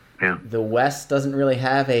 the West doesn't really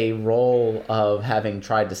have a role of having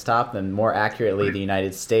tried to stop them. More accurately, the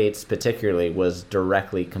United States particularly was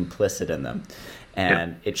directly complicit in them.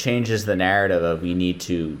 And it changes the narrative of we need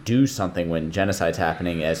to do something when genocide's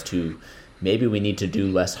happening, as to maybe we need to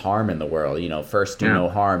do less harm in the world. First do no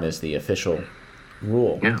harm is the official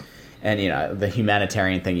rule. Yeah. And, the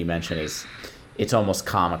humanitarian thing you mentioned it's almost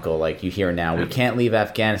comical. Like, you hear now, we can't leave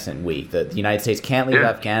Afghanistan. The United States can't leave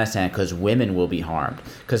Afghanistan because women will be harmed.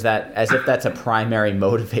 Because as if that's a primary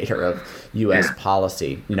motivator of U.S.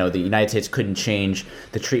 policy. The United States couldn't change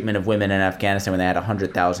the treatment of women in Afghanistan when they had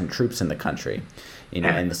 100,000 troops in the country. And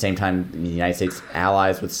at the same time, the United States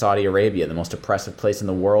allies with Saudi Arabia, the most oppressive place in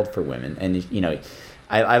the world for women. And,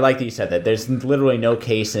 I like that you said that. There's literally no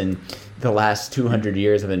case in the last 200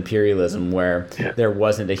 years of imperialism where there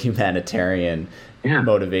wasn't a humanitarian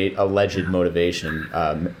alleged motivation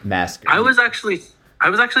mask. I was actually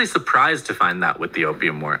surprised to find that with the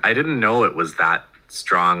Opium War. I didn't know it was that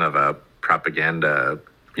strong of a propaganda.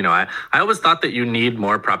 I always thought that you need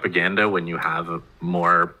more propaganda when you have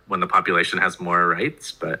when the population has more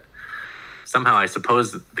rights, but somehow I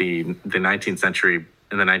suppose the 19th century.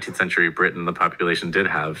 In the 19th century Britain, the population did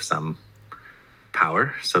have some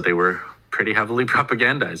power, so they were pretty heavily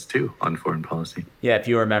propagandized too on foreign policy. Yeah, if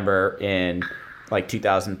you remember in like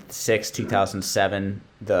 2006, 2007,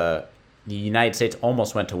 the United States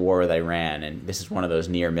almost went to war with Iran, and this is one of those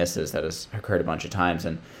near misses that has occurred a bunch of times.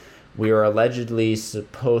 And we are allegedly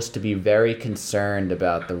supposed to be very concerned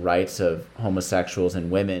about the rights of homosexuals and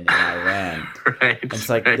women in Iran. Right. And it's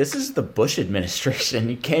like, right. this is the Bush administration.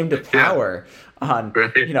 You came to power on,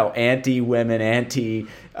 Right. anti-women,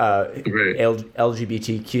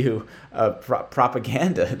 LGBTQ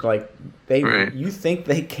propaganda. Like, you think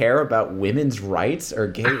they care about women's rights or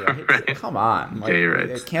gay rights? Right. Come on. Like, gay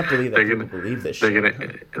rights. I can't believe that people believe this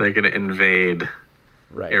shit. They're gonna invade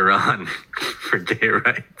Iran for gay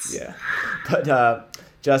rights. Yeah. But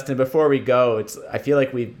Justin, before we go, I feel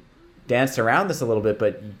like we've danced around this a little bit,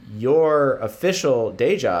 but your official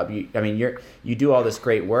day job, you do all this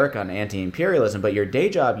great work on anti-imperialism, but your day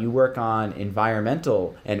job, you work on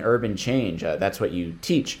environmental and urban change. That's what you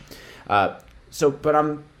teach. But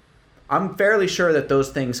I'm fairly sure that those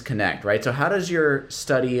things connect, right? So how does your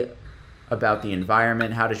study about the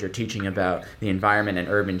environment, how does your teaching about the environment and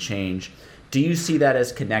urban change, do you see that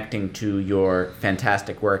as connecting to your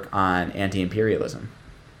fantastic work on anti-imperialism?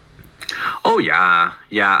 Oh yeah.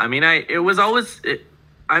 I mean,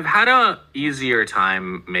 I've had a easier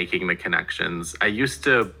time making the connections. I used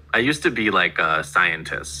to be like a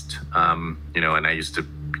scientist, and I used to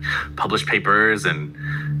publish papers, and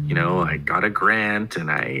I got a grant,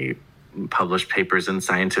 and I published papers in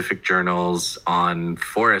scientific journals on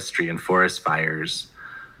forestry and forest fires.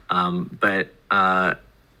 I've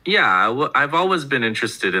always been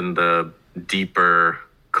interested in the deeper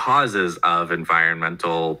causes of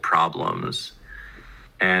environmental problems.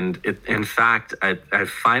 And in fact, I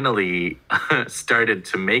finally started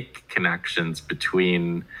to make connections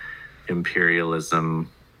between imperialism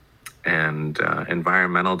and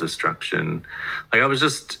environmental destruction. Like I was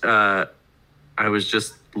just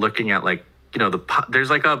looking at there's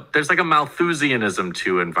like a Malthusianism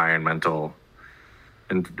to environmental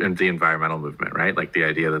and the environmental movement, right? Like the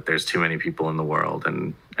idea that there's too many people in the world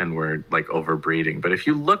and we're like overbreeding. But if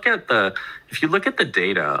you look at the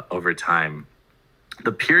data over time,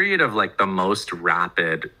 the period of like the most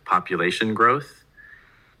rapid population growth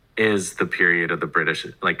is the period of the British,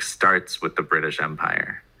 like starts with the British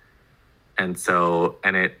Empire. And so,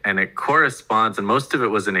 and it corresponds, and most of it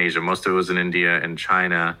was in Asia, most of it was in India and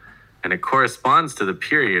China, and it corresponds to the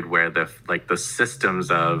period where the systems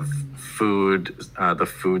of food, the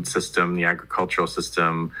food system, the agricultural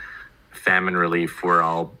system, famine relief were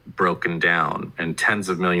all broken down, and tens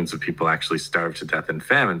of millions of people actually starved to death in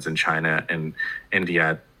famines in China and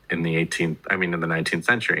India in the 19th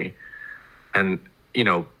century. And,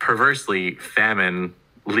 perversely, famine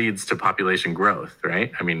leads to population growth,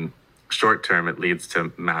 right? I mean, short term, it leads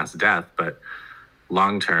to mass death, but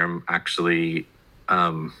long term, actually,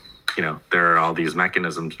 there are all these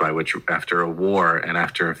mechanisms by which after a war and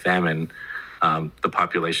after a famine, the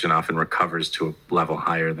population often recovers to a level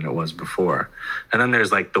higher than it was before. And then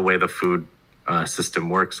there's like the way the food system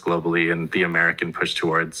works globally and the American push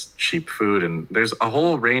towards cheap food. And there's a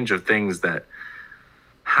whole range of things that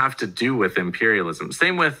have to do with imperialism.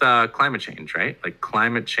 Same with climate change, right? Like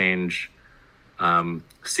climate change,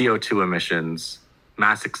 CO2 emissions,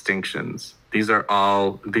 mass extinctions. These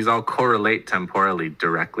all correlate temporally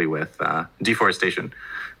directly with deforestation,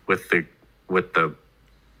 with the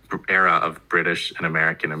era of British and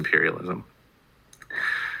American imperialism.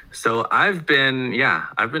 So I've been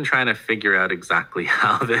trying to figure out exactly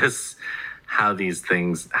how these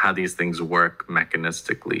things work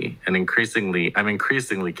mechanistically, and I'm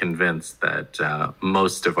increasingly convinced that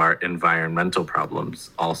most of our environmental problems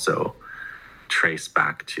also trace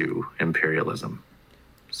back to imperialism.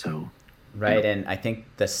 So. Right, and I think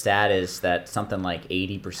the stat is that something like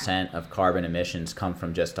 80% of carbon emissions come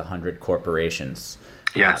from just 100 corporations.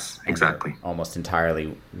 Yes, exactly. Almost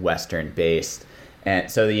entirely Western based. And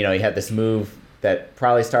so, you have this move that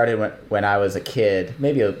probably started when I was a kid,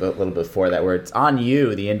 maybe a little before that, where it's on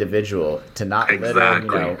you, the individual, to not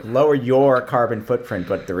lower your carbon footprint.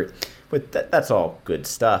 But that's all good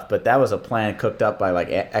stuff. But that was a plan cooked up by like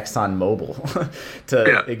ExxonMobil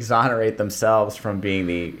to exonerate themselves from being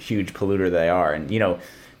the huge polluter they are. And,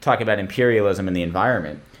 talking about imperialism and the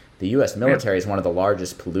environment, the U.S. military is one of the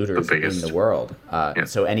largest polluters in the world.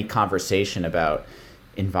 So any conversation about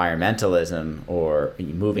environmentalism or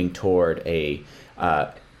moving toward a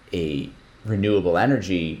renewable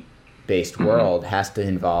energy based world has to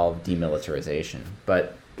involve demilitarization.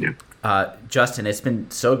 But Justin, it's been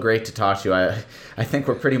so great to talk to you. I think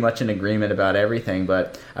we're pretty much in agreement about everything,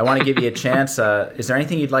 but I want to give you a chance. Is there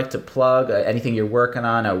anything you'd like to plug? Anything you're working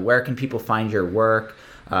on? Where can people find your work?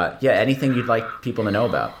 Anything you'd like people to know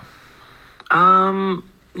about?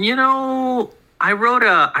 I wrote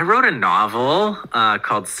a novel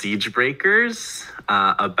called Siege Breakers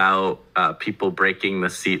about people breaking the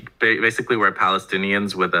siege. Basically, where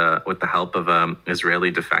Palestinians, with the help of an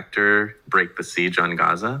Israeli defector, break the siege on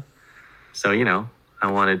Gaza. So I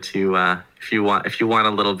wanted to, if you want a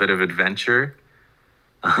little bit of adventure,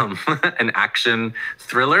 an action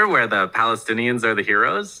thriller where the Palestinians are the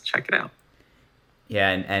heroes, check it out. Yeah,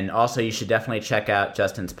 and also you should definitely check out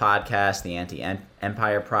Justin's podcast, The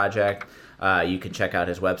Anti-Empire Project. You can check out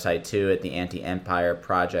his website too at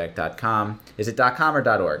theantiempireproject.com. Is it .com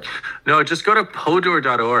or .org? No, just go to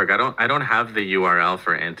podor.org. I don't have the URL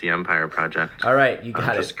for Anti-Empire Project. All right, you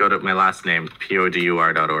got it. Just go to my last name,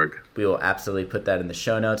 podur.org. We will absolutely put that in the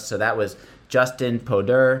show notes. So that was Justin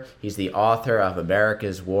Podur. He's the author of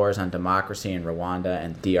America's Wars on Democracy in Rwanda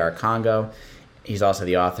and DR Congo. He's also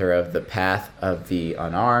the author of The Path of the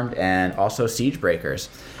Unarmed and also Siege Breakers.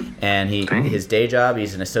 And his day job,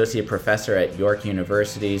 he's an associate professor at York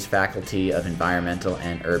University's Faculty of Environmental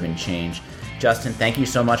and Urban Change. Justin, thank you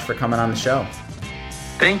so much for coming on the show.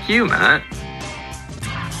 Thank you, Matt.